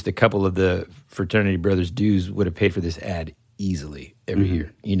 Just a couple of the fraternity brothers' dues would have paid for this ad easily every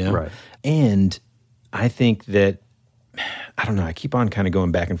year, Right. And I think that, I don't know, I keep on kind of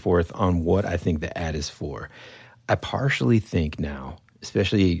going back and forth on what I think the ad is for. I partially think now,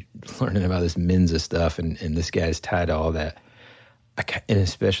 especially learning about this Mensa stuff and this guy's tied to all that, and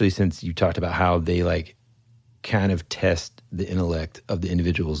especially since you talked about how they like kind of test the intellect of the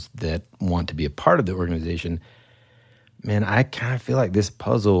individuals that want to be a part of the organization, man, I kind of feel like this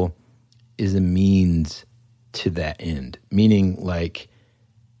puzzle is a means to that end. Meaning like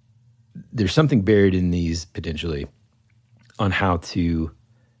there's something buried in these potentially on how to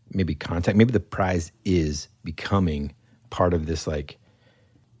maybe contact, maybe the prize is becoming part of this like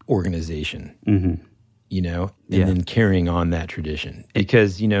organization. and then carrying on that tradition.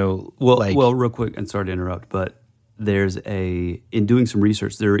 Because, well, real quick, and sorry to interrupt, but in doing some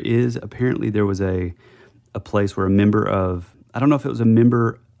research, there was a place where I don't know if it was a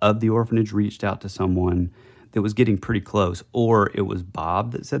member of the orphanage reached out to someone that was getting pretty close, or it was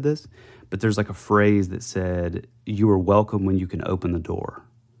Bob that said this, but there's like a phrase that said, "You are welcome when you can open the door."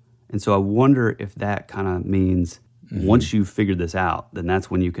 And so I wonder if that kind of means once you've figured this out, then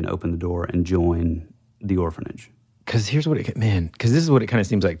that's when you can open the door and join the orphanage. Because this is what it kind of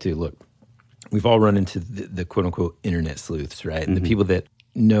seems like too. Look, we've all run into the quote unquote internet sleuths, right? And the people that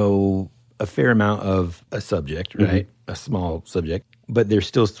know a fair amount of a subject, right? A small subject, but they're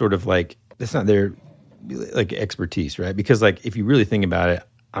still sort of like, that's not their like expertise, right? Because like, if you really think about it,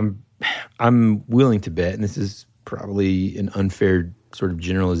 I'm willing to bet, and this is probably an unfair sort of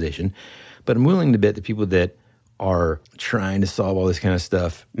generalization, but I'm willing to bet the people that are trying to solve all this kind of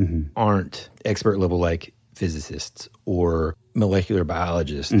stuff aren't expert level like physicists or molecular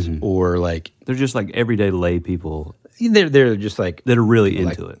biologists or like... They're just like everyday lay people. They're just like... That are really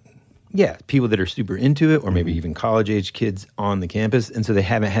into it. Yeah, people that are super into it, or maybe even college-age kids on the campus, and so they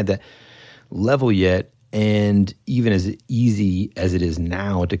haven't had that level yet. And even as easy as it is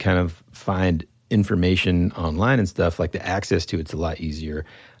now to kind of find information online and stuff, like the access to it's a lot easier.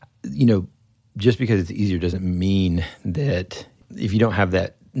 Just because it's easier doesn't mean that if you don't have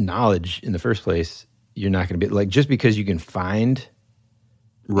that knowledge in the first place, you're not going to be like, just because you can find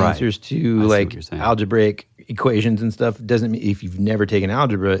answers to like algebraic equations and stuff doesn't mean if you've never taken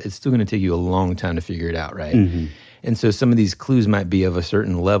algebra, it's still going to take you a long time to figure it out, right? And so some of these clues might be of a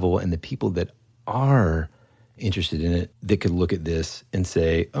certain level, and the people that are interested in it, they could look at this and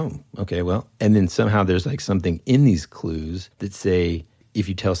say, oh, okay, well, and then somehow there's like something in these clues that say, if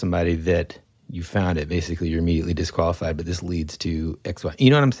you tell somebody that you found it, basically you're immediately disqualified, but this leads to X, Y. You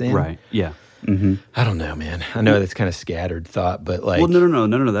know what I'm saying? Right, yeah. I don't know, man. I know that's kind of scattered thought, but like... Well,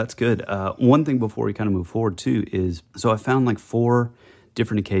 no, that's good. One thing before we kind of move forward, too, is... So I found like 4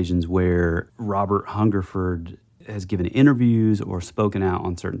 different occasions where Robert Hungerford has given interviews or spoken out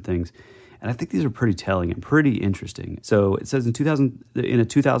on certain things. And I think these are pretty telling and pretty interesting. So it says in a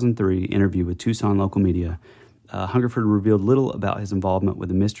 2003 interview with Tucson local media, Hungerford revealed little about his involvement with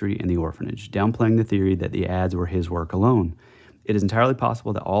the mystery in the orphanage, downplaying the theory that the ads were his work alone. It is entirely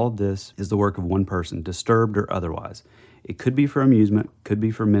possible that all of this is the work of one person, disturbed or otherwise. It could be for amusement, could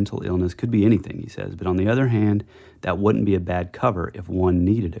be for mental illness, could be anything, he says. But on the other hand, that wouldn't be a bad cover if one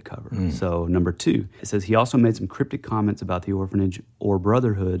needed a cover. So number 2, it says he also made some cryptic comments about the orphanage or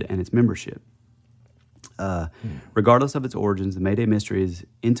brotherhood and its membership. Regardless of its origins, the Mayday Mystery is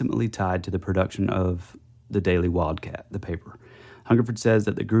intimately tied to the production of the Daily Wildcat, the paper. Hungerford says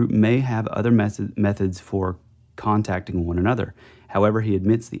that the group may have other methods for contacting one another. However, he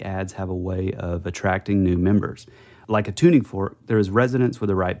admits the ads have a way of attracting new members. Like a tuning fork, there is resonance with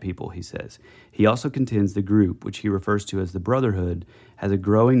the right people, he says. He also contends the group, which he refers to as the Brotherhood, has a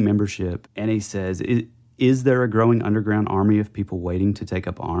growing membership, and he says, is there a growing underground army of people waiting to take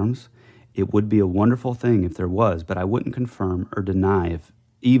up arms? It would be a wonderful thing if there was, but I wouldn't confirm or deny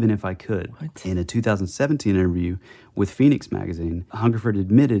even if I could. What? In a 2017 interview with Phoenix magazine, Hungerford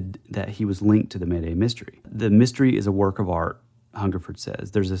admitted that he was linked to the Mayday Mystery. The mystery is a work of art, Hungerford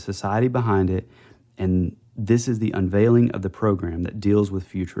says. There's a society behind it, and this is the unveiling of the program that deals with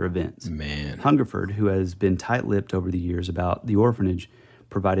future events. Man. Hungerford, who has been tight-lipped over the years about the orphanage,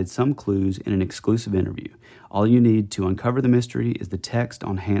 provided some clues in an exclusive interview. All you need to uncover the mystery is the text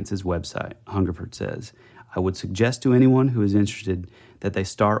on Hance's website, Hungerford says. I would suggest to anyone who is interested that they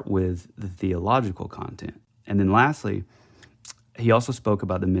start with the theological content. And then lastly, he also spoke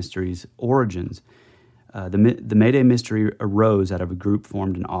about the mystery's origins. The Mayday Mystery arose out of a group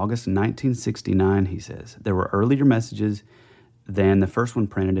formed in August 1969, he says. There were earlier messages than the first one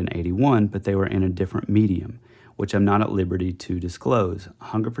printed in 81, but they were in a different medium, which I'm not at liberty to disclose.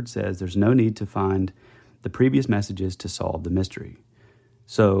 Hungerford says there's no need to find the previous messages to solve the mystery.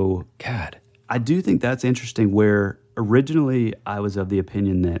 So, God, I do think that's interesting, where originally I was of the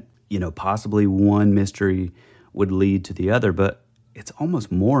opinion that, possibly one mystery would lead to the other, but it's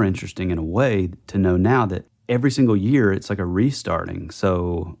almost more interesting in a way to know now that every single year it's like a restarting.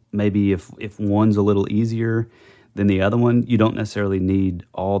 So maybe if one's a little easier than the other one, you don't necessarily need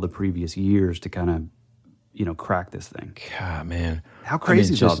all the previous years to kind of, crack this thing. God, man. How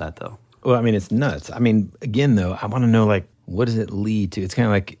crazy is all that, though? Well, I mean, it's nuts. I mean, again, though, I want to know, like, what does it lead to? It's kind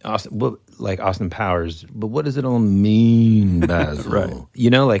of like Austin Powers, but what does it all mean, Basil?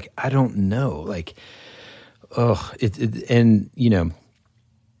 Right. I don't know.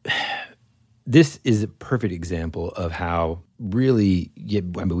 This is a perfect example of how really,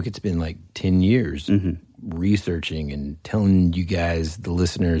 we could spend like 10 years researching and telling you guys, the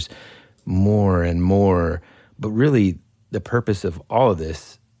listeners, more and more. But really, the purpose of all of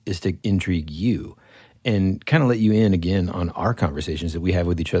this is to intrigue you and kind of let you in again on our conversations that we have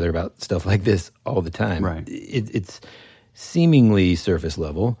with each other about stuff like this all the time. Right. It's seemingly surface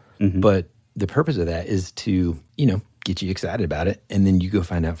level, but the purpose of that is to, get you excited about it, and then you go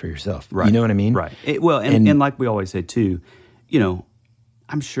find out for yourself. Right. You know what I mean? Right. And like we always say too,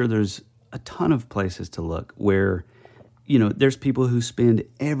 I'm sure there's a ton of places to look where, there's people who spend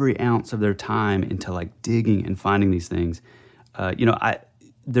every ounce of their time into like digging and finding these things.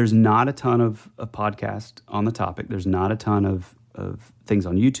 There's not a ton of podcasts on the topic. There's not a ton of things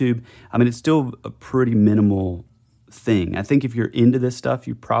on YouTube. I mean, it's still a pretty minimal thing. I think if you're into this stuff,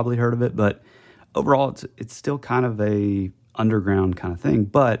 you've probably heard of it, but overall, it's still kind of a underground kind of thing.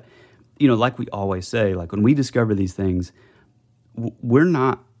 But, like we always say, like when we discover these things, we're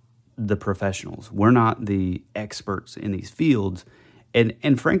not the professionals. We're not the experts in these fields.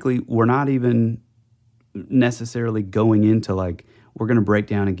 And frankly, we're not even necessarily going into like, we're going to break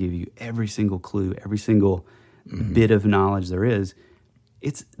down and give you every single clue, every single bit of knowledge there is.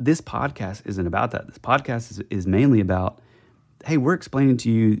 This podcast isn't about that. This podcast is mainly about, hey, we're explaining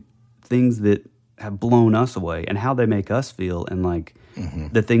to you things that have blown us away and how they make us feel, and like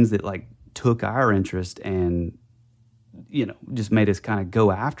the things that like took our interest and just made us kind of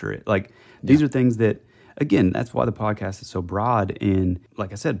go after it. Like these are things that, again, that's why the podcast is so broad. In,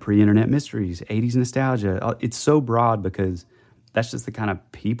 like I said, pre-internet mysteries, 80s nostalgia. It's so broad because that's just the kind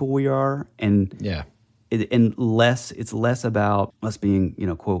of people we are, and it's less about us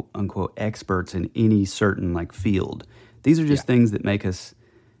being, quote unquote experts in any certain like field. These are just things that make us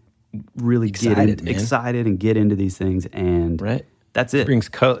really excited and get into these things, and that's it.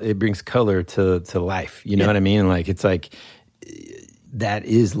 It brings color to life. You know what I mean? Like it's like that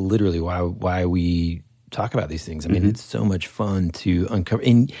is literally why we talk about these things. I mean, it's so much fun to uncover.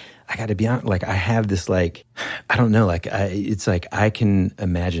 And I got to be honest, like I have this like, I don't know, like it's like I can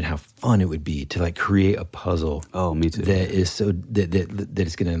imagine how fun it would be to like create a puzzle. Oh, me too. That is so that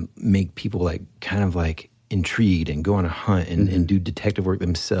is going to make people like kind of like intrigued and go on a hunt and do detective work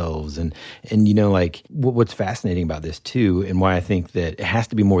themselves. And like what's fascinating about this too, and why I think that it has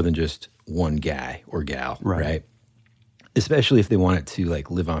to be more than just one guy or gal, right? Especially if they want it to like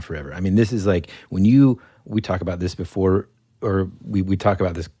live on forever. I mean, this is like when we talk about this before, or we talk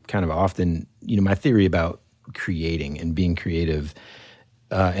about this kind of often, my theory about creating and being creative,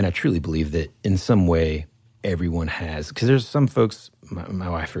 and I truly believe that in some way everyone has, because there's some folks, my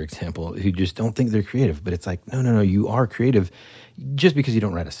wife, for example, who just don't think they're creative, but it's like, no, you are creative just because you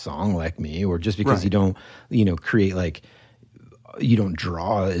don't write a song like me, or just because you don't, create like, you don't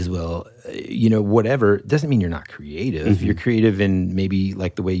draw as well, whatever, doesn't mean you're not creative. You're creative in maybe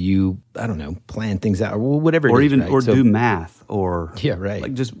like the way you, I don't know, plan things out, or whatever it is, even, right? or do math, or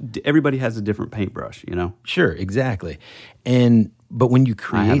like just everybody has a different paintbrush, Sure, exactly. But when you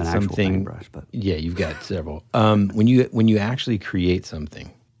create I have an something, actual paintbrush, but yeah, you've got several. When you actually create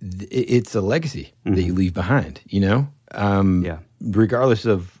something, it's a legacy that you leave behind. Regardless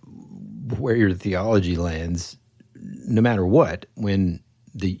of where your theology lands, no matter what, when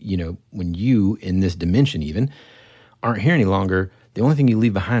you in this dimension even aren't here any longer, the only thing you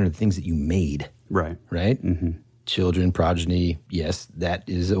leave behind are the things that you made. Right. Mm-hmm. Children, progeny, yes, that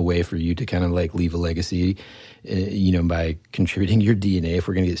is a way for you to kind of like leave a legacy, by contributing your DNA, if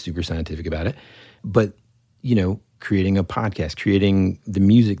we're going to get super scientific about it. But, creating a podcast, creating the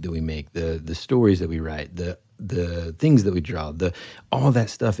music that we make, the stories that we write, the things that we draw, all that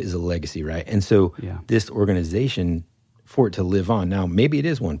stuff is a legacy, right? And so this organization, for it to live on, now maybe it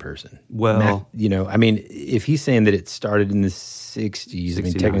is one person. Well, I mean, if he's saying that it started in the 60s, I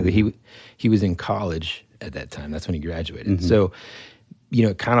mean, technically he was in college at that time. That's when he graduated. So,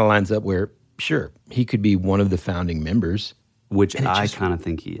 it kind of lines up where, sure, he could be one of the founding members. Which I kind of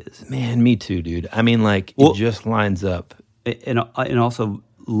think he is. Man, me too, dude. I mean, like, it just lines up. And also,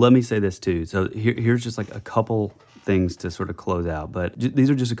 let me say this too. So here's just like a couple things to sort of close out. But these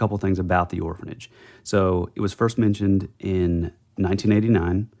are just a couple things about the orphanage. So it was first mentioned in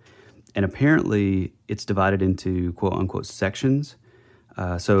 1989. And apparently it's divided into quote unquote sections.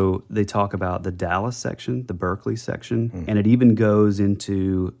 So they talk about the Dallas section, the Berkeley section, and it even goes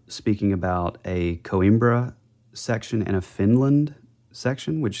into speaking about a Coimbra section and a Finland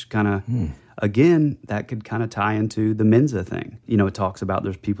section, which kind of, again, that could kind of tie into the Mensa thing. It talks about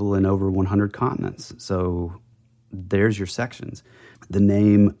there's people in over 100 continents. So there's your sections. The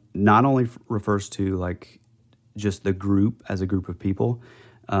name not only refers to like just the group as a group of people,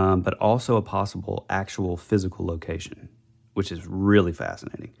 but also a possible actual physical location which is really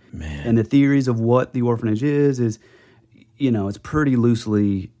fascinating. Man. And the theories of what the orphanage is, it's pretty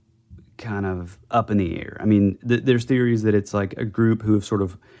loosely kind of up in the air. I mean, there's theories that it's like a group who have sort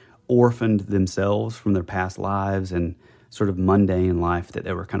of orphaned themselves from their past lives and sort of mundane life that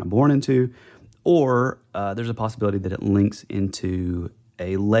they were kind of born into. Or there's a possibility that it links into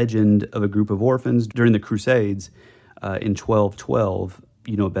a legend of a group of orphans during the Crusades in 1212.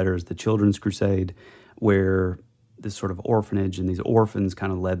 You know it better as the Children's Crusade, where this sort of orphanage and these orphans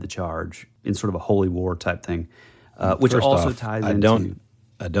kind of led the charge in sort of a holy war type thing, which First also off, ties I into...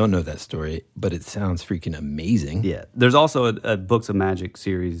 I don't know that story, but it sounds freaking amazing. Yeah. There's also a Books of Magic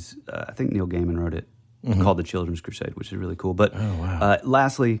series, I think Neil Gaiman wrote it, called The Children's Crusade, which is really cool. But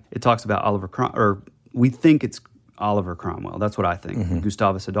lastly, it talks about Oliver Cromwell, or we think it's Oliver Cromwell. That's what I think.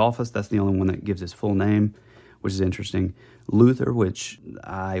 Gustavus Adolphus, that's the only one that gives his full name, which is interesting. Luther, which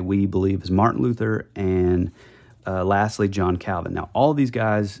we believe is Martin Luther, and lastly, John Calvin. Now, all of these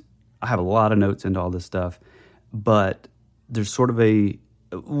guys, I have a lot of notes into all this stuff, but there's sort of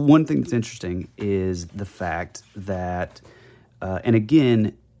one thing that's interesting is the fact that, and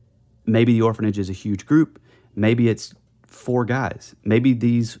again, maybe the orphanage is a huge group. Maybe it's 4 guys. Maybe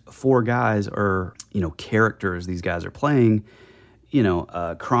these 4 guys are, characters these guys are playing.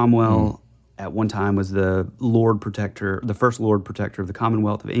 Cromwell at one time was the first Lord Protector of the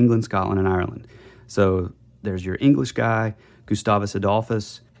Commonwealth of England, Scotland, and Ireland. So there's your English guy. Gustavus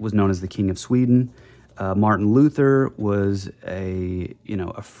Adolphus was known as the King of Sweden. Martin Luther was a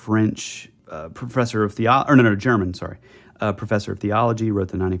French professor of German, professor of theology, wrote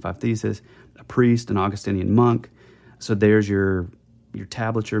the 95 Thesis, a priest, an Augustinian monk. So there's your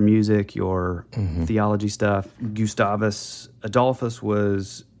tablature music, your theology stuff. Gustavus Adolphus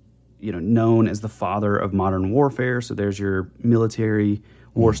was, known as the father of modern warfare. So there's your military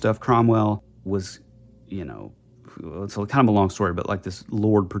war stuff. Cromwell was, it's kind of a long story, but like this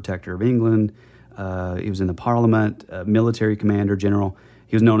Lord Protector of England. He was in the Parliament, military commander, general.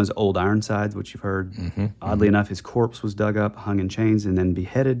 He was known as Old Ironsides, which you've heard. Oddly enough, his corpse was dug up, hung in chains, and then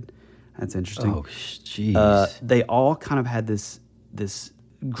beheaded. That's interesting. Oh, jeez. They all kind of had this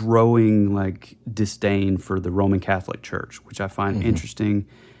growing disdain for the Roman Catholic Church, which I find interesting.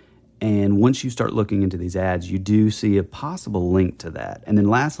 And once you start looking into these ads, you do see a possible link to that. And then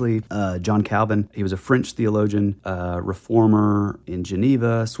lastly, John Calvin, he was a French theologian, reformer in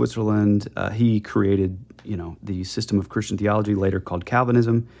Geneva, Switzerland. He created, the system of Christian theology later called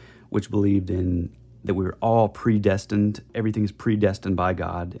Calvinism, which believed in that we were all predestined. Everything is predestined by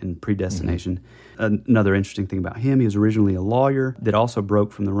God and predestination. Another interesting thing about him, he was originally a lawyer that also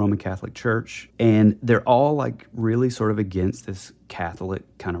broke from the Roman Catholic Church. And they're all really sort of against this Catholic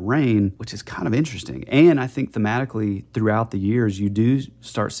kind of reign, which is kind of interesting. And I think thematically throughout the years, you do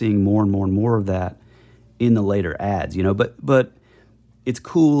start seeing more and more and more of that in the later ads, but it's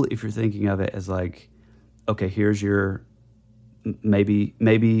cool if you're thinking of it as okay, here's your, maybe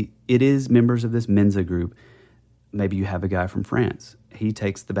it is members of this Mensa group. Maybe you have a guy from France. He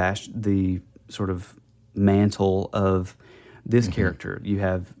takes the sort of mantle of this character. You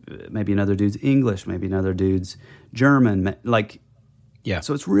have maybe another dude's English, maybe another dude's German,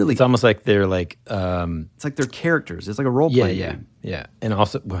 So it's really... It's almost like they're it's like they're characters. It's like a role-playing game. Yeah. And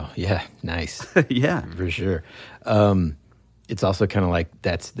also, nice. Yeah. For sure. It's also kind of like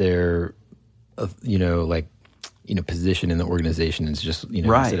that's their, position in the organization. It's just,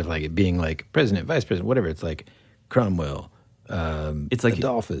 instead of it being president, vice president, whatever, it's like Cromwell, it's like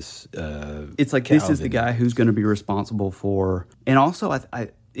Adolphus. It's like Calvin. This is the guy who's going to be responsible for... And also, I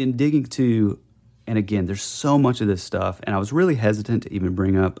in digging to... And again, there's so much of this stuff, and I was really hesitant to even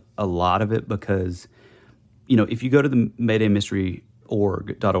bring up a lot of it because, if you go to the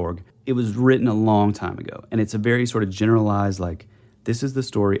MaydayMystery.org, it was written a long time ago, and it's a very sort of generalized, this is the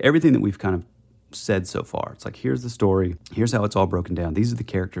story, everything that we've kind of said so far. It's here's the story, here's how it's all broken down, these are the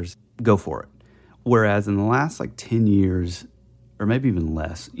characters, go for it. Whereas in the last 10 years, or maybe even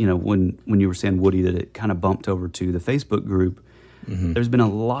less, when you were saying, Woody, that it kind of bumped over to the Facebook group, there's been a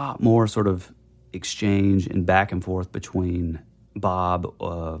lot more sort of exchange and back and forth between Bob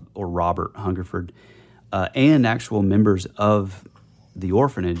or Robert Hungerford and actual members of the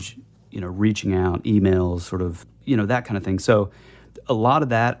orphanage, reaching out, emails, sort of, that kind of thing. So a lot of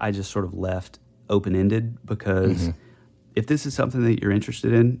that I just sort of left open-ended because if this is something that you're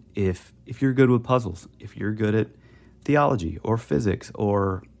interested in, if you're good with puzzles, if you're good at theology or physics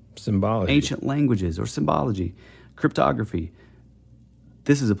or symbology, ancient languages or symbology, cryptography,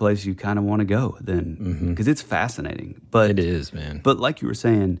 this is a place you kind of want to go then because it's fascinating. But it is, man. But like you were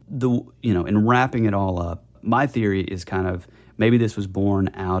saying, in wrapping it all up, my theory is kind of maybe this was born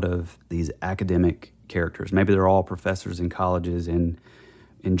out of these academic characters. Maybe they're all professors in colleges in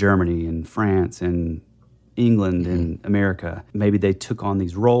Germany and France and England and America. Maybe they took on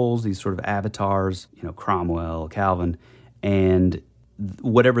these roles, these sort of avatars, Cromwell, Calvin, and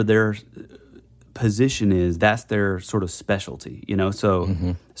whatever their position is, that's their sort of specialty,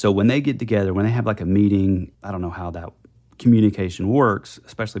 So when they get together, when they have like a meeting, I don't know how that communication works,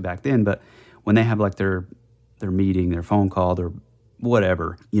 especially back then, but when they have like their meeting, their phone call, their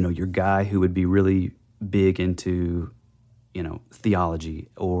whatever, your guy who would be really big into, theology,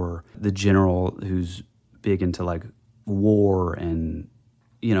 or the general who's big into like war, and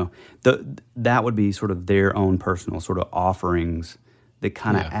that would be sort of their own personal sort of offerings that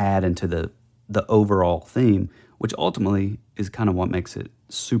kind of add into the overall theme, which ultimately is kind of what makes it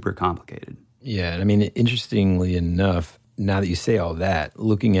super complicated. Yeah, and I mean, interestingly enough, now that you say all that,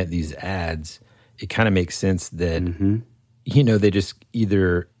 looking at these ads, it kind of makes sense that they just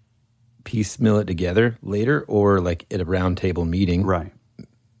either piecemeal it together later, or like at a round table meeting, right?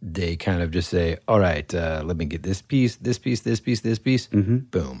 They kind of just say, all right, let me get this piece, this piece, this piece, this piece,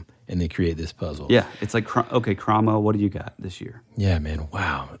 boom. And they create this puzzle. Yeah, it's like, okay, Cromwell, what do you got this year? Yeah, man,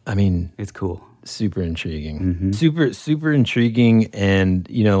 wow. I mean... It's cool. Super intriguing. Super intriguing. And,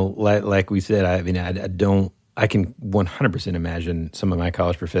 like we said, I mean, I can 100% imagine some of my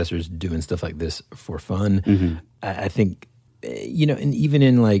college professors doing stuff like this for fun. I think, and even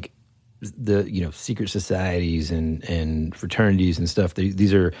in like, the secret societies and fraternities and stuff,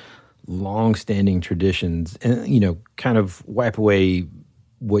 these are long-standing traditions, and kind of wipe away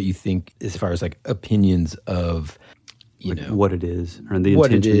what you think as far as like opinions of what it is, or the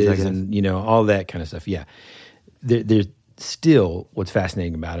intentions, I guess. And all that kind of stuff. Yeah, there's still, what's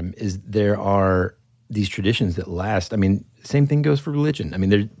fascinating about them is there are these traditions that last. I mean, same thing goes for religion. I mean,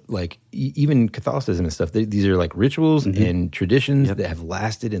 they're like, even Catholicism and stuff, these are like rituals and traditions that have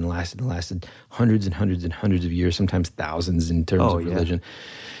lasted and lasted and lasted hundreds and hundreds and hundreds of years, sometimes thousands in terms of religion.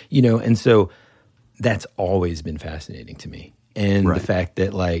 And so that's always been fascinating to me. And the fact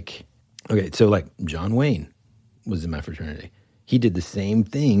that so John Wayne was in my fraternity. He did the same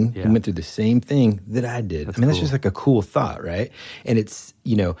thing. Yeah. He went through the same thing that I did. That's just like a cool thought, right? And it's,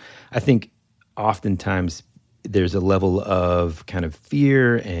 I think oftentimes there's a level of kind of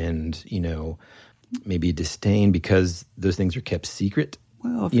fear and, maybe disdain because those things are kept secret.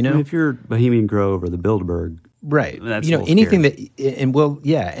 Well, if you're Bohemian Grove or the Bilderberg, right? That's anything scary.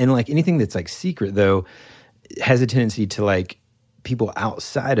 And like anything that's like secret though has a tendency to like people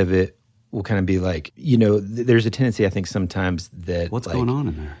outside of it will kind of be like, there's a tendency I think sometimes that what's going on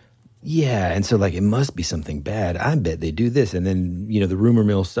in there. Yeah, and so like it must be something bad. I bet they do this, and then the rumor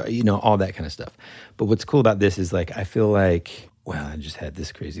mill, all that kind of stuff. But what's cool about this is like I feel like, well, I just had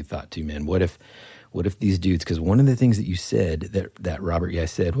this crazy thought too, man. What if these dudes? Because one of the things that you said that Robert guy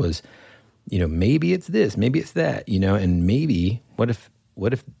said was, maybe it's this, maybe it's that, and maybe what if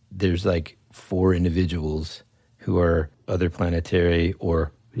there's like 4 individuals who are other planetary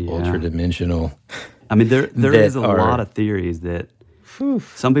or ultra dimensional. I mean, there is a lot of theories that.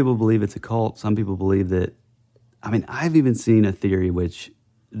 Some people believe it's a cult. Some people believe that. I mean, I've even seen a theory, which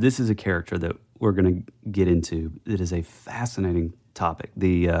this is a character that we're going to get into. It is a fascinating topic.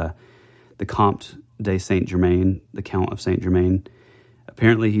 The Comte de Saint Germain, the Count of Saint Germain.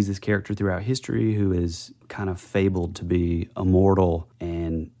 Apparently, he's this character throughout history who is kind of fabled to be immortal,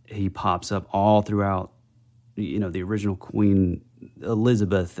 and he pops up all throughout. The original Queen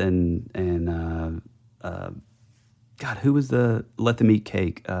Elizabeth and God, who was the Let Them Eat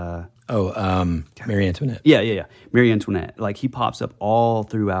Cake? Marie Antoinette. Yeah. Marie Antoinette. Like, he pops up all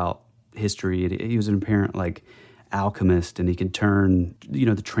throughout history. He was an apparent, like, alchemist, and he can turn,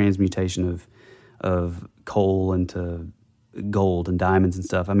 the transmutation of coal into gold and diamonds and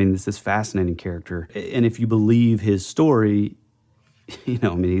stuff. I mean, it's this fascinating character. And if you believe his story, he's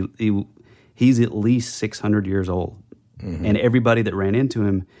at least 600 years old. And everybody that ran into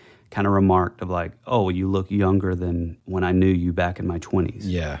him kind of remarked of like, oh, you look younger than when I knew you back in my 20s.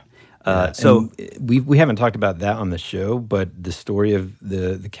 Yeah. So we haven't talked about that on the show, but the story of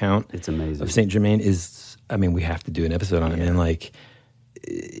the Count, it's amazing, of Saint Germain is, I mean, we have to do an episode on it, and like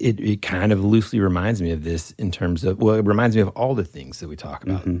it kind of loosely reminds me of this in terms of, well, it reminds me of all the things that we talk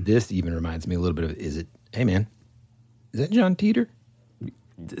about. This even reminds me a little bit of, hey man, is that John Teeter?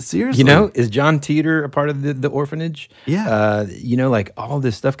 Seriously, is John Teeter a part of the orphanage? Yeah. Like all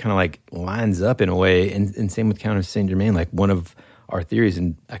this stuff kind of like lines up in a way, and same with Count of Saint Germain. Like one of our theories,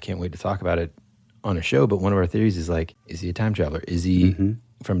 and I can't wait to talk about it on a show, but one of our theories is like, is he a time traveler? Is he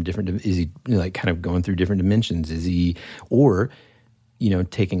from different? Is he like kind of going through different dimensions? Is he, or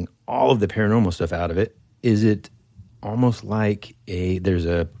taking all of the paranormal stuff out of it? Is it almost like there's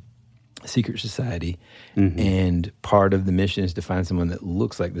a secret society, and part of the mission is to find someone that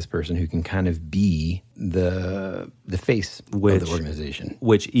looks like this person who can kind of be the face of the organization.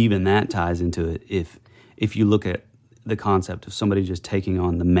 Which even that ties into it. If you look at the concept of somebody just taking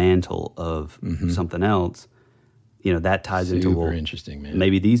on the mantle of something else, that ties into super interesting, man.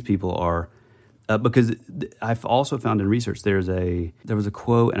 Maybe these people are because I've also found in research there was a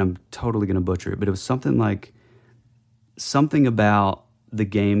quote, and I'm totally going to butcher it, but it was something about the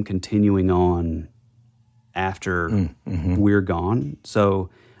game continuing on after we're gone. So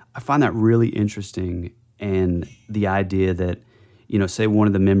I find that really interesting, and the idea that, say one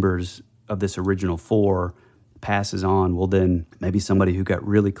of the members of this original 4 passes on, well then maybe somebody who got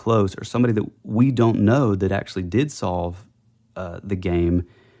really close or somebody that we don't know that actually did solve the game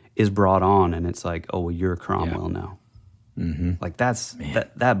is brought on, and it's like, oh, well, you're Cromwell now. Like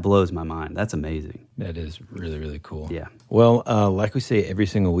that blows my mind. That's amazing. That is really, really cool. Yeah. Well, like we say every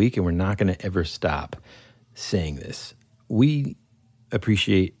single week, and we're not going to ever stop saying this, we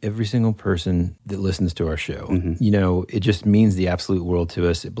appreciate every single person that listens to our show. It just means the absolute world to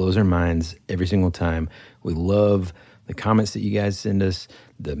us. It blows our minds every single time. We love the comments that you guys send us,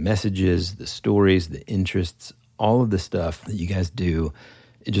 the messages, the stories, the interests, all of the stuff that you guys do.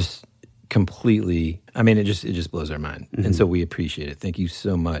 It just completely, it just blows our mind. And so we appreciate it. Thank you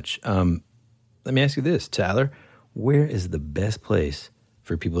so much. Let me ask you this, Tyler, where is the best place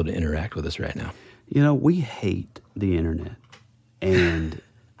for people to interact with us right now? We hate the internet,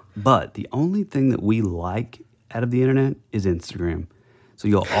 but the only thing that we like out of the internet is Instagram. So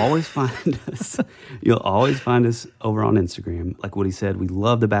you'll always find us. You'll always find us over on Instagram. Like Woody said, we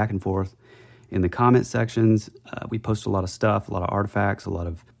love the back and forth in the comment sections. We post a lot of stuff, a lot of artifacts, a lot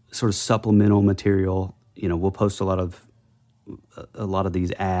of sort of supplemental material. We'll post a lot of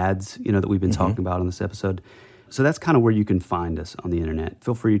these ads, that we've been talking about on this episode. So that's kind of where you can find us on the internet.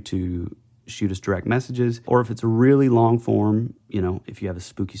 Feel free to shoot us direct messages, or if it's a really long form, if you have a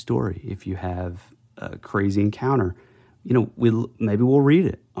spooky story, if you have a crazy encounter, maybe we'll read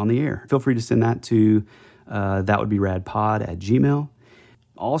it on the air. Feel free to send that to thatwouldberadpod@gmail.com.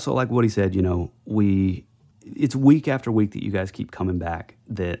 Also, like what he said, it's week after week that you guys keep coming back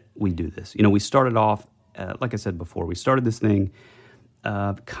that we do this. We started off, like I said before, we started this thing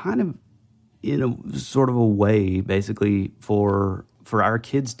kind of in a sort of a way, basically, for our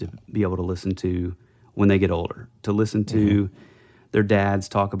kids to be able to listen to when they get older, to listen to their dads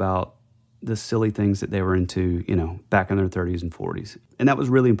talk about the silly things that they were into, back in their 30s and 40s. And that was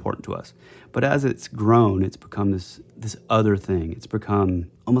really important to us. But as it's grown, it's become this other thing. It's become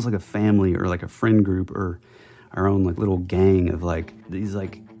almost like a family or like a friend group or our own like little gang of like these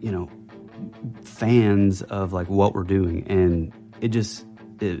like, fans of like what we're doing. And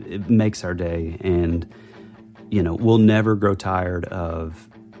it makes our day. And, we'll never grow tired of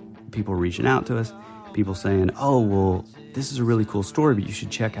people reaching out to us, people saying, oh, well, this is a really cool story, but you should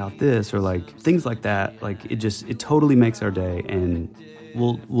check out this, or like things like that. Like it totally makes our day, and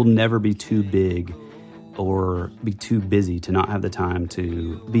we'll never be too big or be too busy to not have the time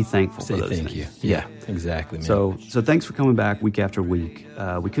to be thankful for those things. Thank you. Yeah, exactly, man. So thanks for coming back week after week.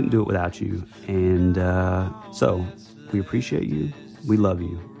 We couldn't do it without you, and so we appreciate you. We love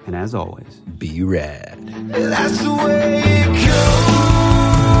you, and as always, be rad. That's the way it goes.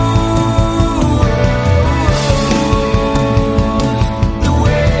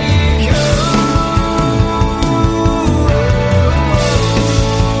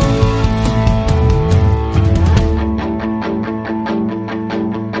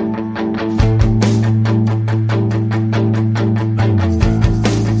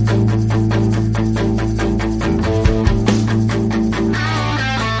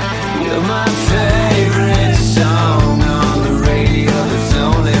 You're my favorite song on the radio.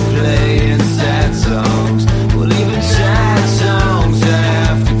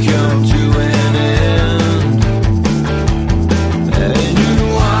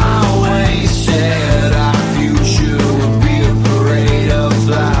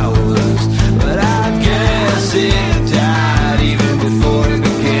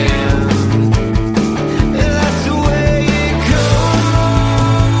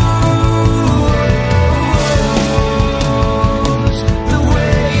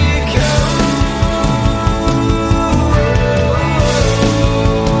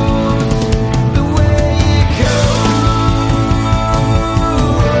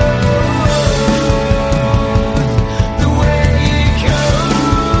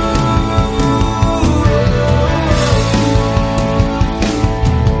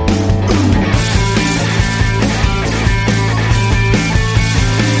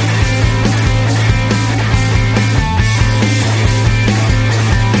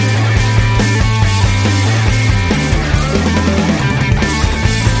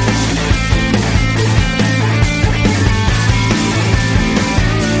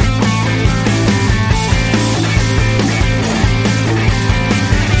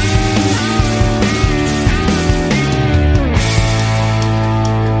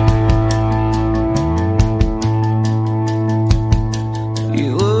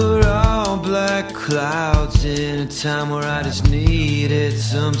 clouds in a time where I just needed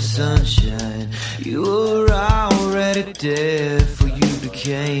some sunshine. You were already dead before you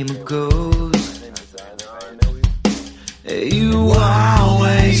became a ghost. You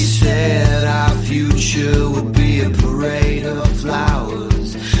always said our future would be a parade of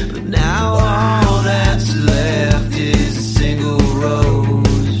flowers, but now all that's left is a single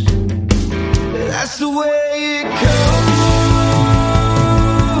rose. That's the way it